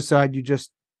a suicide, you just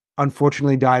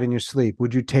unfortunately died in your sleep,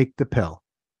 would you take the pill?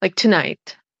 Like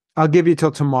tonight. I'll give you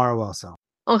till tomorrow also.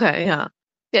 Okay, yeah.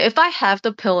 Yeah, if I have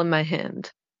the pill in my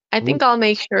hand, I Ooh. think I'll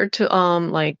make sure to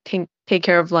like take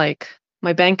care of like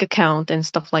my bank account and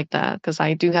stuff like that because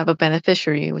I do have a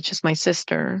beneficiary, which is my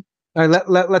sister. All right,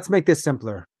 let's make this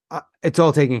simpler. It's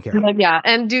all taken care of. Like, yeah,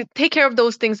 and do take care of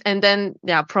those things and then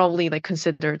yeah, probably like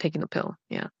consider taking the pill.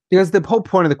 Yeah. Because the whole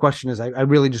point of the question is I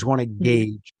really just want to Mhm.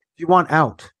 gauge. If you want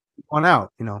out, you want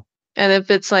out, And if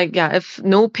it's like, yeah, if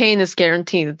no pain is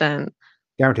guaranteed, then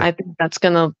guaranteed. I think that's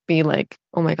gonna be like,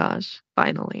 oh my gosh,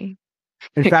 finally.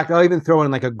 In fact, I'll even throw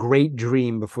in like a great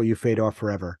dream before you fade off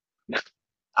forever.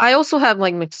 I also have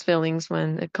like mixed feelings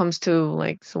when it comes to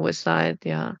like suicide.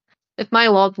 Yeah. if my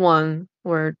loved one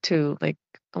were to like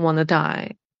want to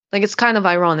die, like it's kind of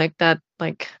ironic that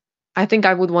like I think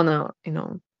I would want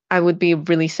to, I would be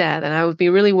really sad and I would be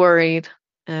really worried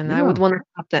and I would Yeah. want to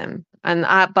help them.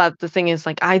 But the thing is,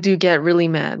 like, I do get really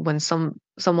mad when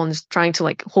someone is trying to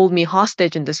like hold me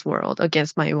hostage in this world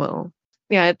against my will.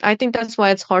 Yeah, I think that's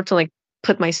why it's hard to like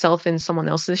put myself in someone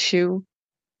else's shoe.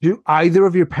 Do either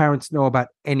of your parents know about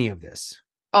any of this?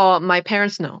 Oh, my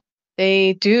parents know.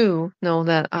 They do know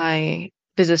that I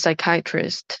visit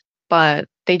psychiatrist, but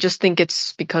they just think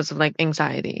it's because of like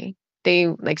anxiety. They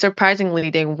like surprisingly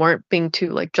they weren't being too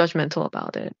like judgmental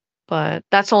about it. But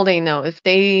that's all they know.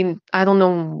 I don't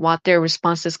know what their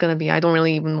response is gonna be. I don't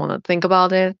really even want to think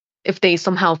about it. If they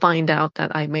somehow find out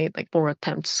that I made like 4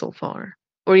 attempts so far,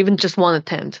 or even just 1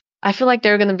 attempt, I feel like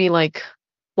they're gonna be like,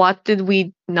 "What did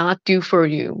we not do for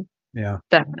you Yeah.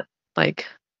 that like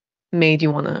made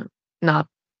you want to not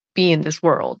be in this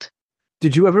world?"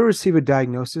 Did you ever receive a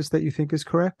diagnosis that you think is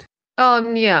correct?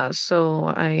 Yeah, so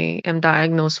I am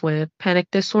diagnosed with panic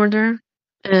disorder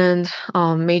and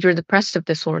major depressive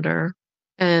disorder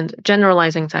and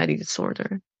generalized anxiety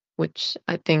disorder, which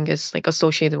I think is like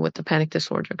associated with the panic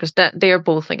disorder because that they are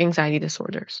both like anxiety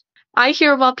disorders. I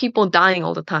hear about people dying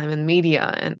all the time in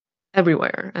media and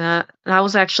everywhere. And I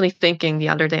was actually thinking the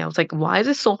other day, I was like, why is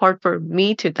it so hard for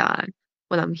me to die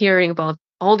when I'm hearing about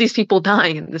all these people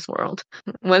dying in this world?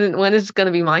 When is it gonna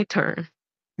be my turn?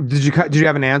 Did you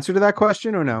have an answer to that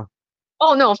question or no?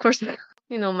 Oh no, of course not.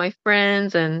 My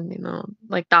friends and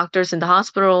like doctors in the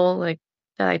hospital, like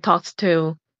that I talked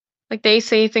to, like they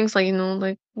say things like,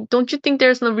 like, don't you think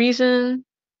there's no reason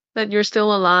that you're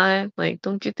still alive? Like,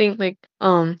 don't you think like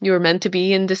you were meant to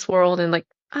be in this world? And like,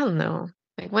 I don't know.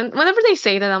 Like whenever they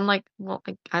say that, I'm like, well,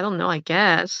 like, I don't know, I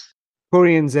guess.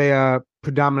 Korean's a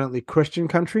predominantly Christian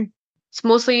country. It's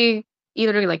mostly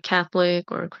either like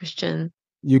Catholic or Christian.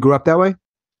 You grew up that way?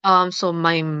 So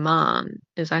my mom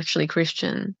is actually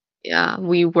Christian. Yeah,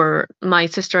 my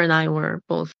sister and I were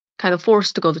both kind of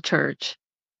forced to go to church.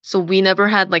 So we never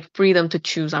had like freedom to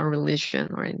choose our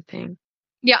religion or anything.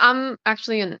 Yeah, I'm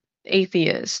actually an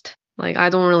atheist. Like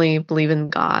I don't really believe in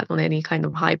God or any kind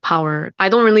of high power. I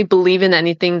don't really believe in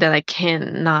anything that I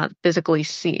cannot physically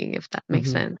see, if that makes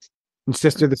Mm-hmm. sense. And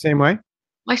sister the same way?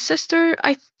 My sister,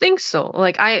 I think so.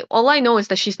 Like all I know is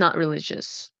that she's not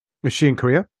religious. Is she in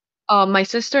Korea? My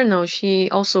sister, no, she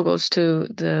also goes to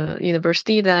the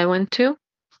university that I went to.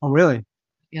 Oh, really?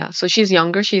 Yeah, so she's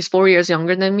younger. She's 4 years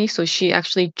younger than me. So she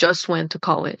actually just went to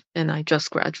college and I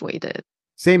just graduated.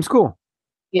 Same school.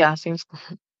 Yeah, seems,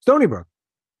 Stony Brook.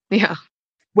 yeah.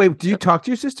 Wait, do you talk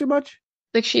to your sister much?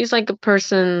 Like she's like a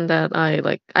person that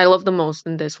I love the most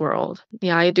in this world.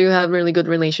 Yeah, I do have really good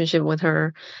relationship with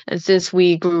her. And since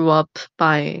we grew up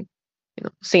by,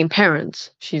 same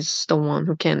parents, she's the one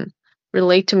who can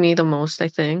relate to me the most, I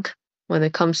think, when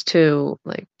it comes to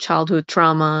like childhood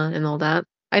trauma and all that.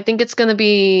 I think it's gonna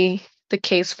be the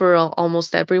case for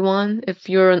almost everyone. If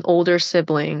you're an older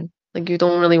sibling, like you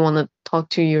don't really want to talk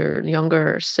to your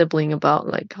younger sibling about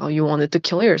like how you wanted to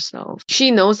kill yourself. She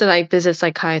knows that I visit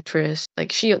psychiatrists.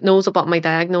 Like she knows about my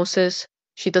diagnosis.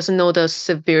 She doesn't know the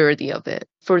severity of it.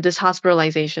 For this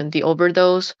hospitalization, the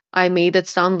overdose, I made it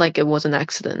sound like it was an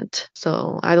accident.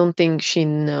 So I don't think she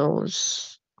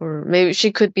knows. Or maybe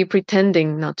she could be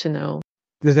pretending not to know.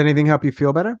 Does anything help you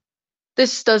feel better?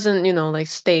 This doesn't, like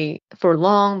stay for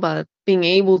long, but being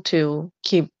able to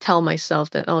tell myself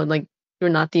that, oh, like you're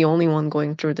not the only one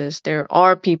going through this. There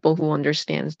are people who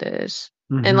understands this.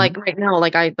 And Mm-hmm. like right now,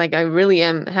 like I really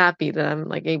am happy that I'm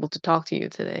like able to talk to you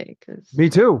today because Me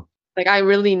too. like I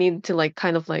really need to like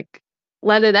kind of like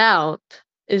let it out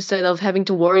instead of having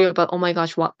to worry about, oh my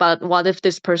gosh, what if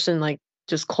this person like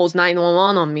just calls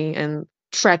 911 on me and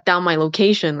track down my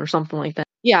location or something like that.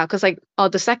 Yeah, because like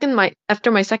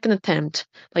after my second attempt,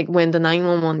 like when the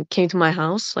 911 came to my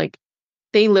house, like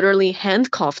they literally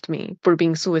handcuffed me for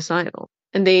being suicidal.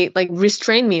 And they like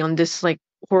restrained me on this like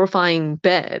horrifying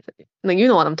bed. Like you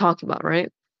know what I'm talking about, right?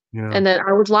 Yeah. And then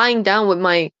I was lying down with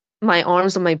my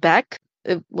arms on my back.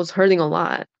 It was hurting a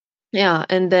lot. Yeah,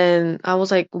 and then I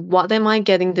was like, what am I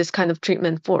getting this kind of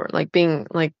treatment for? Like being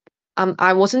like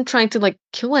I wasn't trying to like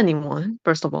kill anyone,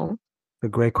 first of all. A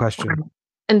great question.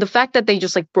 And the fact that they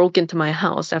just like broke into my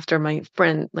house after my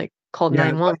friend like called Yeah.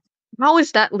 911, how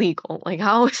is that legal? Like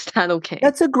how is that okay?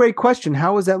 That's a great question.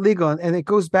 How is that legal? And it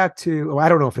goes back to, I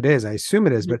don't know if it is. I assume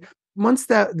it is, but once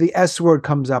the S word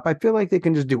comes up, I feel like they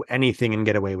can just do anything and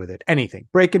get away with it. Anything.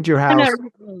 Break into your house,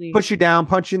 Really. push you down,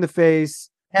 punch you in the face,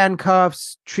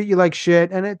 handcuffs, treat you like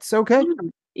shit, and it's okay.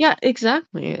 Yeah,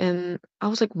 exactly. And I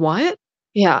was like, what?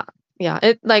 Yeah. Yeah,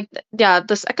 it like yeah,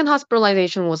 the second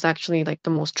hospitalization was actually like the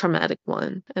most traumatic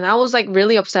one. And I was like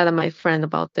really upset at my friend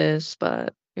about this,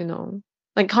 but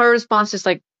like her response is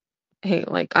like, "Hey,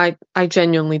 like I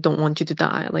genuinely don't want you to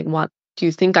die. Like what do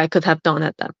you think I could have done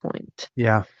at that point?"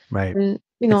 Yeah, right. And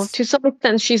It's to some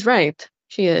extent she's right.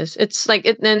 She is. It's like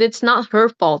and it's not her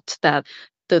fault that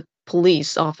the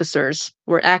police officers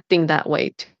were acting that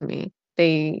way to me.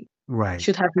 They right.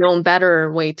 should have known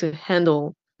better way to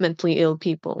handle mentally ill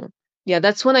people. Yeah,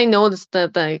 that's when I noticed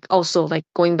that like also like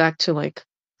going back to like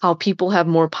how people have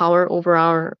more power over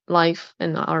our life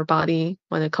and our body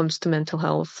when it comes to mental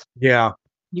health. Yeah.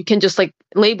 You can just like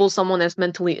label someone as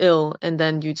mentally ill and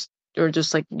then you're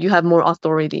just like you have more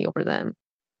authority over them.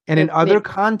 And in It other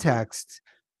makes contexts,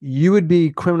 you would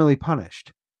be criminally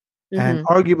punished and mhm,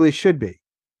 arguably should be.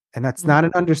 And that's not mhm,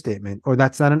 an understatement or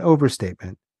that's not an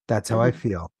overstatement. That's how I mhm.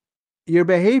 feel. Your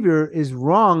behavior is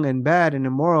wrong and bad and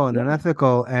immoral and Yeah.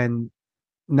 unethical and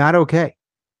not okay.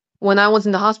 When I was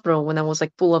in the hospital, when I was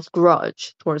like full of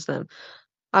grudge towards them,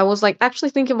 I was like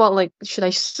actually thinking about like, should I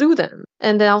sue them?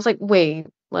 And then I was like, wait,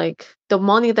 like the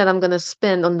money that I'm gonna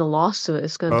spend on the lawsuit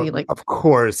is gonna be like Of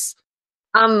course.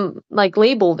 I'm like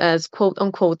labeled as quote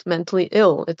unquote mentally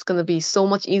ill. It's gonna be so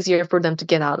much easier for them to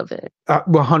get out of it.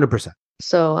 100%.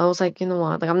 So I was like, you know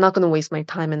what? Like I'm not gonna waste my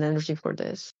time and energy for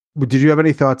this. Did you have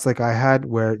any thoughts like I had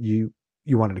where you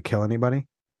wanted to kill anybody?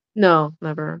 No,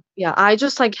 never. Yeah, I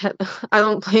just like I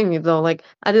don't blame you though. Like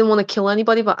I didn't want to kill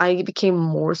anybody, but I became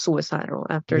more suicidal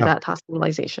after No. that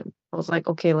hospitalization. I was like,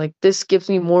 okay, like this gives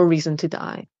me more reason to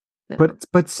die. Yeah.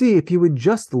 But see, if you would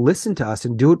just listen to us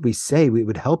and do what we say, we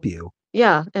would help you.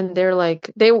 Yeah, and they're like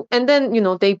and then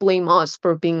they blame us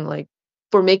for being like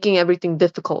for making everything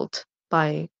difficult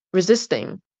by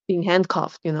resisting being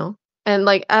handcuffed. And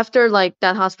like after like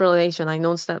that hospitalization, I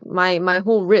noticed that my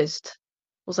whole wrist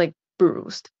was like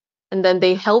bruised. And then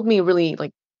they held me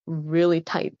really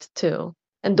tight too.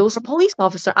 And those police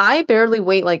officers, I barely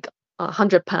weigh like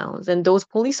 100 pounds, and those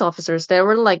police officers, they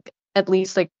were like at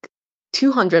least like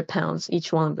 200 pounds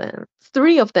each one of them.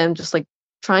 Three of them just like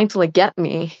trying to like get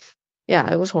me. Yeah,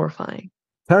 it was horrifying.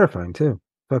 Terrifying too.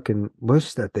 Fucking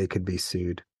wish that they could be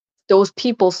sued. Those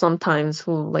people sometimes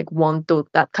who like want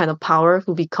that kind of power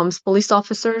who becomes police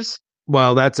officers.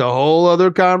 Well, that's a whole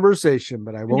other conversation,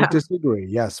 but I won't Yeah. disagree.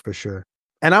 Yes, for sure.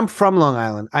 And I'm from Long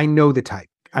Island. I know the type.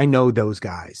 I know those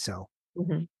guys. So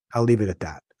Mhm. I'll leave it at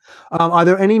that. Are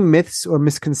there any myths or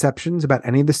misconceptions about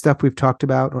any of the stuff we've talked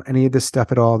about or any of this stuff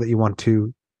at all that you want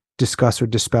to discuss or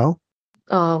dispel?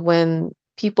 When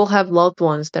people have loved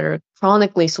ones that are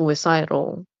chronically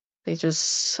suicidal, they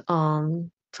just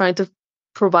trying to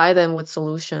provide them with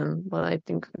solution. But I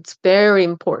think it's very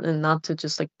important not to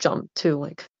just like jump to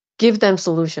like give them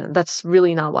solution. That's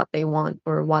really not what they want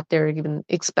or what they're even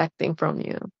expecting from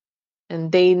you.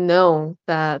 And they know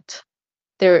that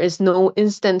there is no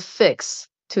instant fix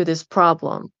to this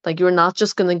problem. Like you're not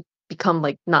just gonna become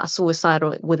like not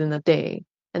suicidal within a day.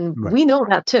 And Right. we know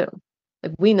that too.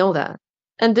 Like we know that.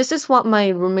 And this is what my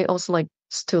roommate also likes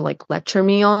to like lecture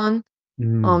me on.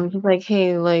 Mm. He's like,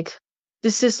 hey, like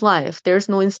this is life. There's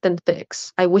no instant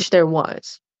fix. I wish there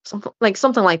was.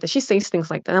 Something like that. She says things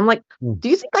like that. I'm like, Mm. do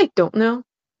you think I don't know?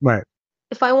 Right.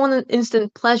 If I want an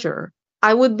instant pleasure,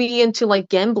 I would be into like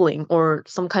gambling or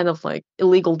some kind of like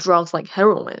illegal drugs like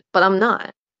heroin, but I'm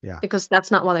not Yeah. because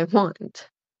that's not what I want.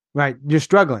 Right. You're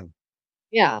struggling.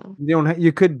 Yeah. You don't.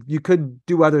 You could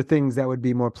do other things that would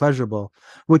be more pleasurable,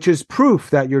 which is proof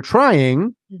that you're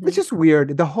trying. It's Hmm. just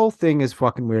weird. The whole thing is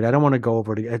fucking weird. I don't want to go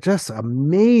over it again. It's just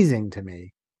amazing to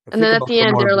me. I And think then at about the for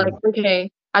end, more they're of like, you.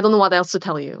 okay, I don't know what else to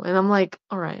tell you. And I'm like,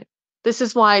 all right, this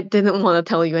is why I didn't want to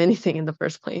tell you anything in the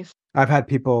first place. I've had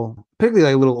people, particularly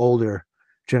like a little older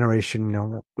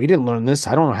generation. We didn't learn this.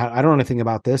 I don't know how. I don't know anything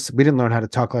about this. We didn't learn how to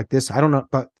talk like this. I don't know,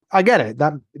 but I get it.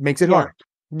 That makes it Yeah. hard.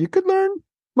 You could learn.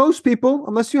 Most people,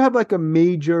 unless you have like a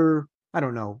major, I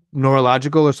don't know,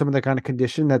 neurological or some other kind of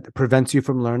condition that prevents you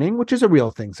from learning, which is a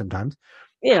real thing sometimes.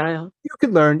 Yeah. Yeah. You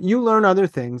could learn. You learn other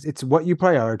things. It's what you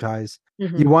prioritize. You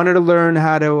Hmm. wanted to learn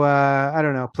how to, I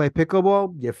don't know, play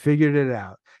pickleball. You figured it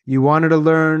out. You wanted to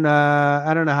learn,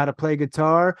 I don't know, how to play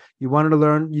guitar. You wanted to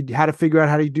learn how to figure out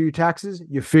how to do your taxes.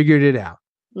 You figured it out.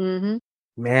 Hmm.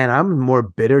 Man, I'm more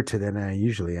bitter to than I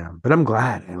usually am, but I'm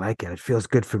glad. I like it. It feels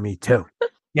good for me too.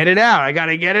 Get it out. I got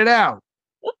to get it out.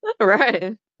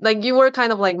 Right. Like you were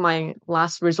kind of like my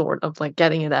last resort of like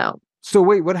getting it out. So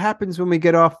wait, what happens when we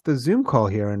get off the Zoom call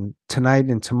here and tonight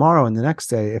and tomorrow and the next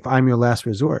day if I'm your last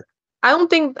resort? I don't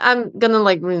think I'm gonna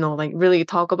like like really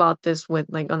talk about this with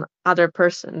like an other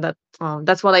person.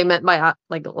 That's what I meant by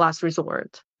like last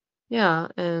resort. Yeah,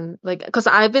 and like because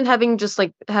I've been having just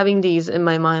like having these in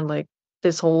my mind like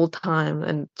this whole time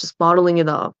and just bottling it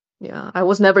up. Yeah, I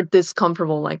was never this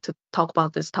comfortable like to talk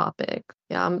about this topic.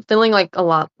 Yeah, I'm feeling like a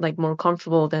lot like more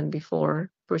comfortable than before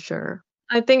for sure.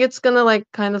 I think it's gonna like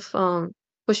kind of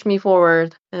push me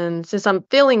forward. And since I'm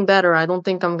feeling better, I don't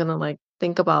think I'm gonna like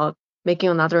think about making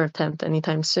another attempt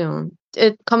anytime soon.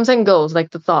 It comes and goes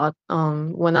like the thought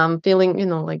when I'm feeling,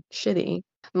 like shitty.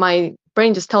 My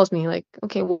brain just tells me like,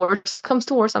 okay, worst comes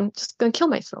to worst, I'm just gonna kill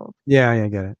myself. Yeah, I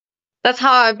get it. That's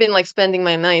how I've been like spending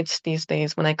my nights these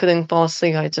days. When I couldn't fall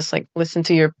asleep, I just like listen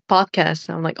to your podcast.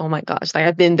 I'm like, oh my gosh, like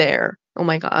I've been there. Oh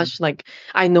my gosh, like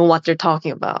I know what they're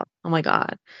talking about. Oh my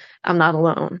God, I'm not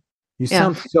alone. You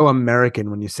sound so American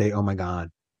when you say, oh my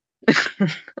God.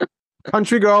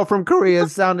 Country girl from Korea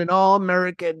sounding all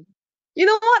American. You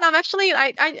know what?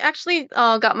 I actually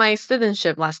got my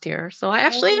citizenship last year. So I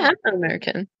actually am an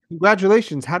American.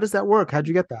 Congratulations. How does that work? How'd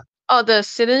you get that? Oh, the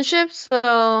citizenship.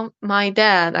 So my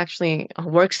dad actually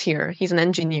works here. He's an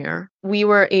engineer. We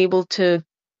were able to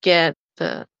get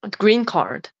the green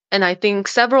card. And I think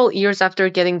several years after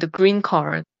getting the green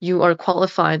card, you are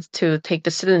qualified to take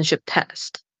the citizenship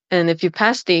test. And if you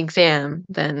pass the exam,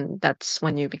 then that's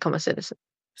when you become a citizen.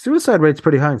 Suicide rate's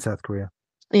pretty high in South Korea.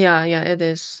 Yeah, it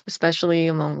is, especially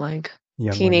among like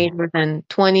Young teenagers and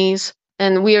 20s.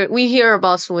 And we hear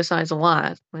about suicides a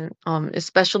lot, when,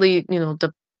 especially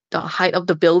the height of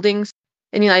the buildings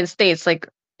in the United States. Like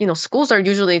schools are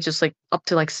usually just like up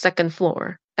to like second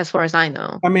floor, as far as I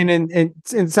know. I mean,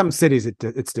 in some cities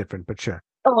it's different, but sure.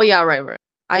 Oh yeah, right.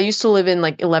 I used to live in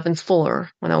like 11th floor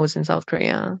when I was in South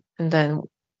Korea, and then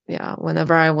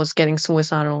whenever I was getting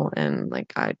suicidal and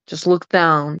like I just looked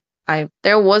down,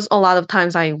 there was a lot of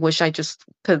times I wish I just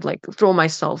could like throw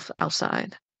myself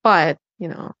outside. But,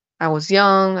 I was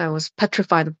young, I was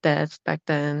petrified of death back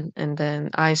then, and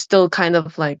then I still kind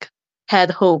of like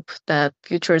had hope that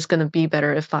future is gonna be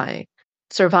better if I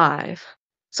survive.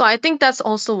 So I think that's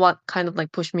also what kind of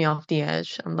like pushed me off the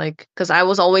edge. I'm like, because I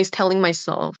was always telling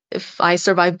myself, if I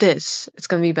survive this, it's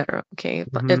gonna be better. Okay,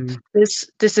 but if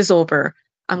this is over,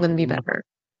 I'm gonna be better.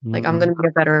 Like I'm gonna be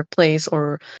a better place,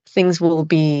 or things will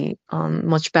be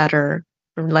much better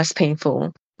or less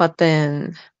painful. But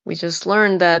then we just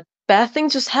learned that bad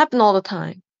things just happen all the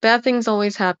time. Bad things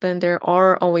always happen. There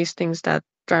are always things that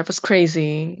drive us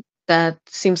crazy. That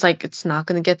seems like it's not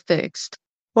gonna get fixed.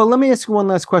 Well, let me ask you one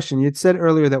last question. You'd said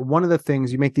earlier that one of the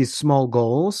things you make these small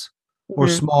goals or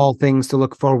small things to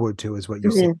look forward to is what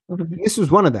you said. This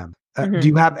was one of them. Do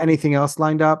you have anything else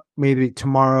lined up? Maybe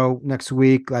tomorrow, next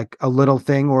week, like a little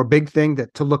thing or a big thing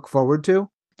to look forward to?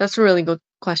 That's a really good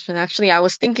question. Actually, I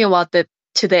was thinking about that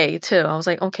today too. I was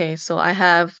like, okay, so I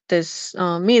have this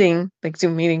meeting, like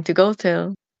Zoom meeting to go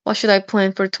to. What should I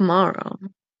plan for tomorrow?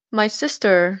 My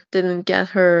sister didn't get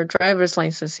her driver's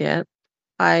license yet.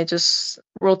 I just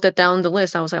wrote that down on the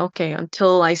list. I was like, okay,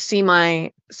 until I see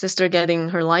my sister getting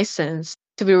her license,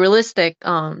 to be realistic,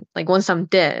 like once I'm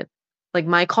dead, like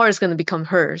my car is going to become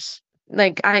hers.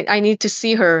 Like I need to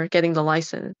see her getting the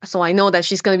license, so I know that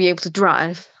she's going to be able to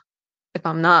drive if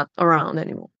I'm not around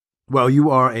anymore. Well,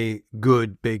 you are a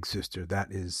good big sister.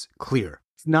 That is clear.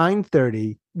 It's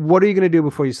 9:30. What are you going to do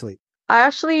before you sleep? I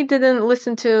actually didn't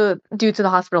listen to, due to the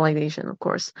hospitalization, of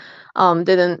course,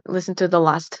 didn't listen to the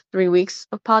last 3 weeks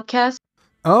of podcast.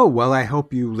 Oh, well, I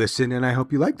hope you listen and I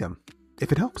hope you like them,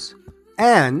 if it helps.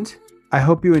 And I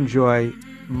hope you enjoy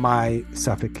my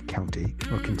Suffolk County,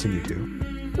 or continue to,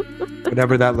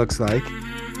 whatever that looks like.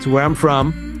 It's where I'm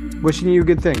from. Wishing you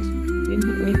good things.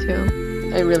 Me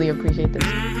too. I really appreciate this.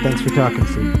 Thanks for talking,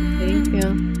 Sue. Thank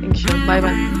you. Thanks, Sean.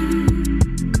 Bye-bye.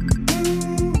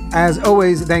 As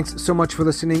always, thanks so much for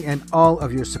listening and all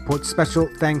of your support. Special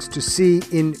thanks to C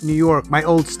in New York, my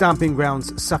old stomping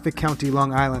grounds, Suffolk County,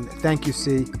 Long Island. Thank you,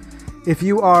 C. If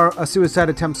you are a suicide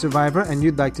attempt survivor and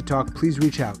you'd like to talk, please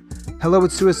reach out.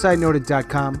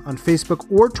 hello@suicidenoted.com, on Facebook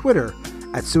or Twitter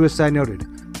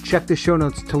 @suicidenoted. Check the show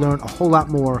notes to learn a whole lot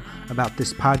more about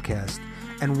this podcast.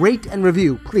 And rate and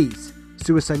review, please,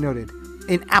 Suicide Noted,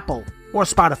 in Apple or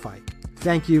Spotify.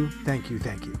 Thank you, thank you,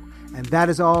 thank you. And that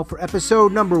is all for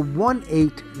episode number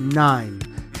 189.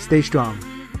 Stay strong.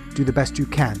 Do the best you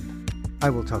can. I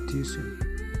will talk to you soon.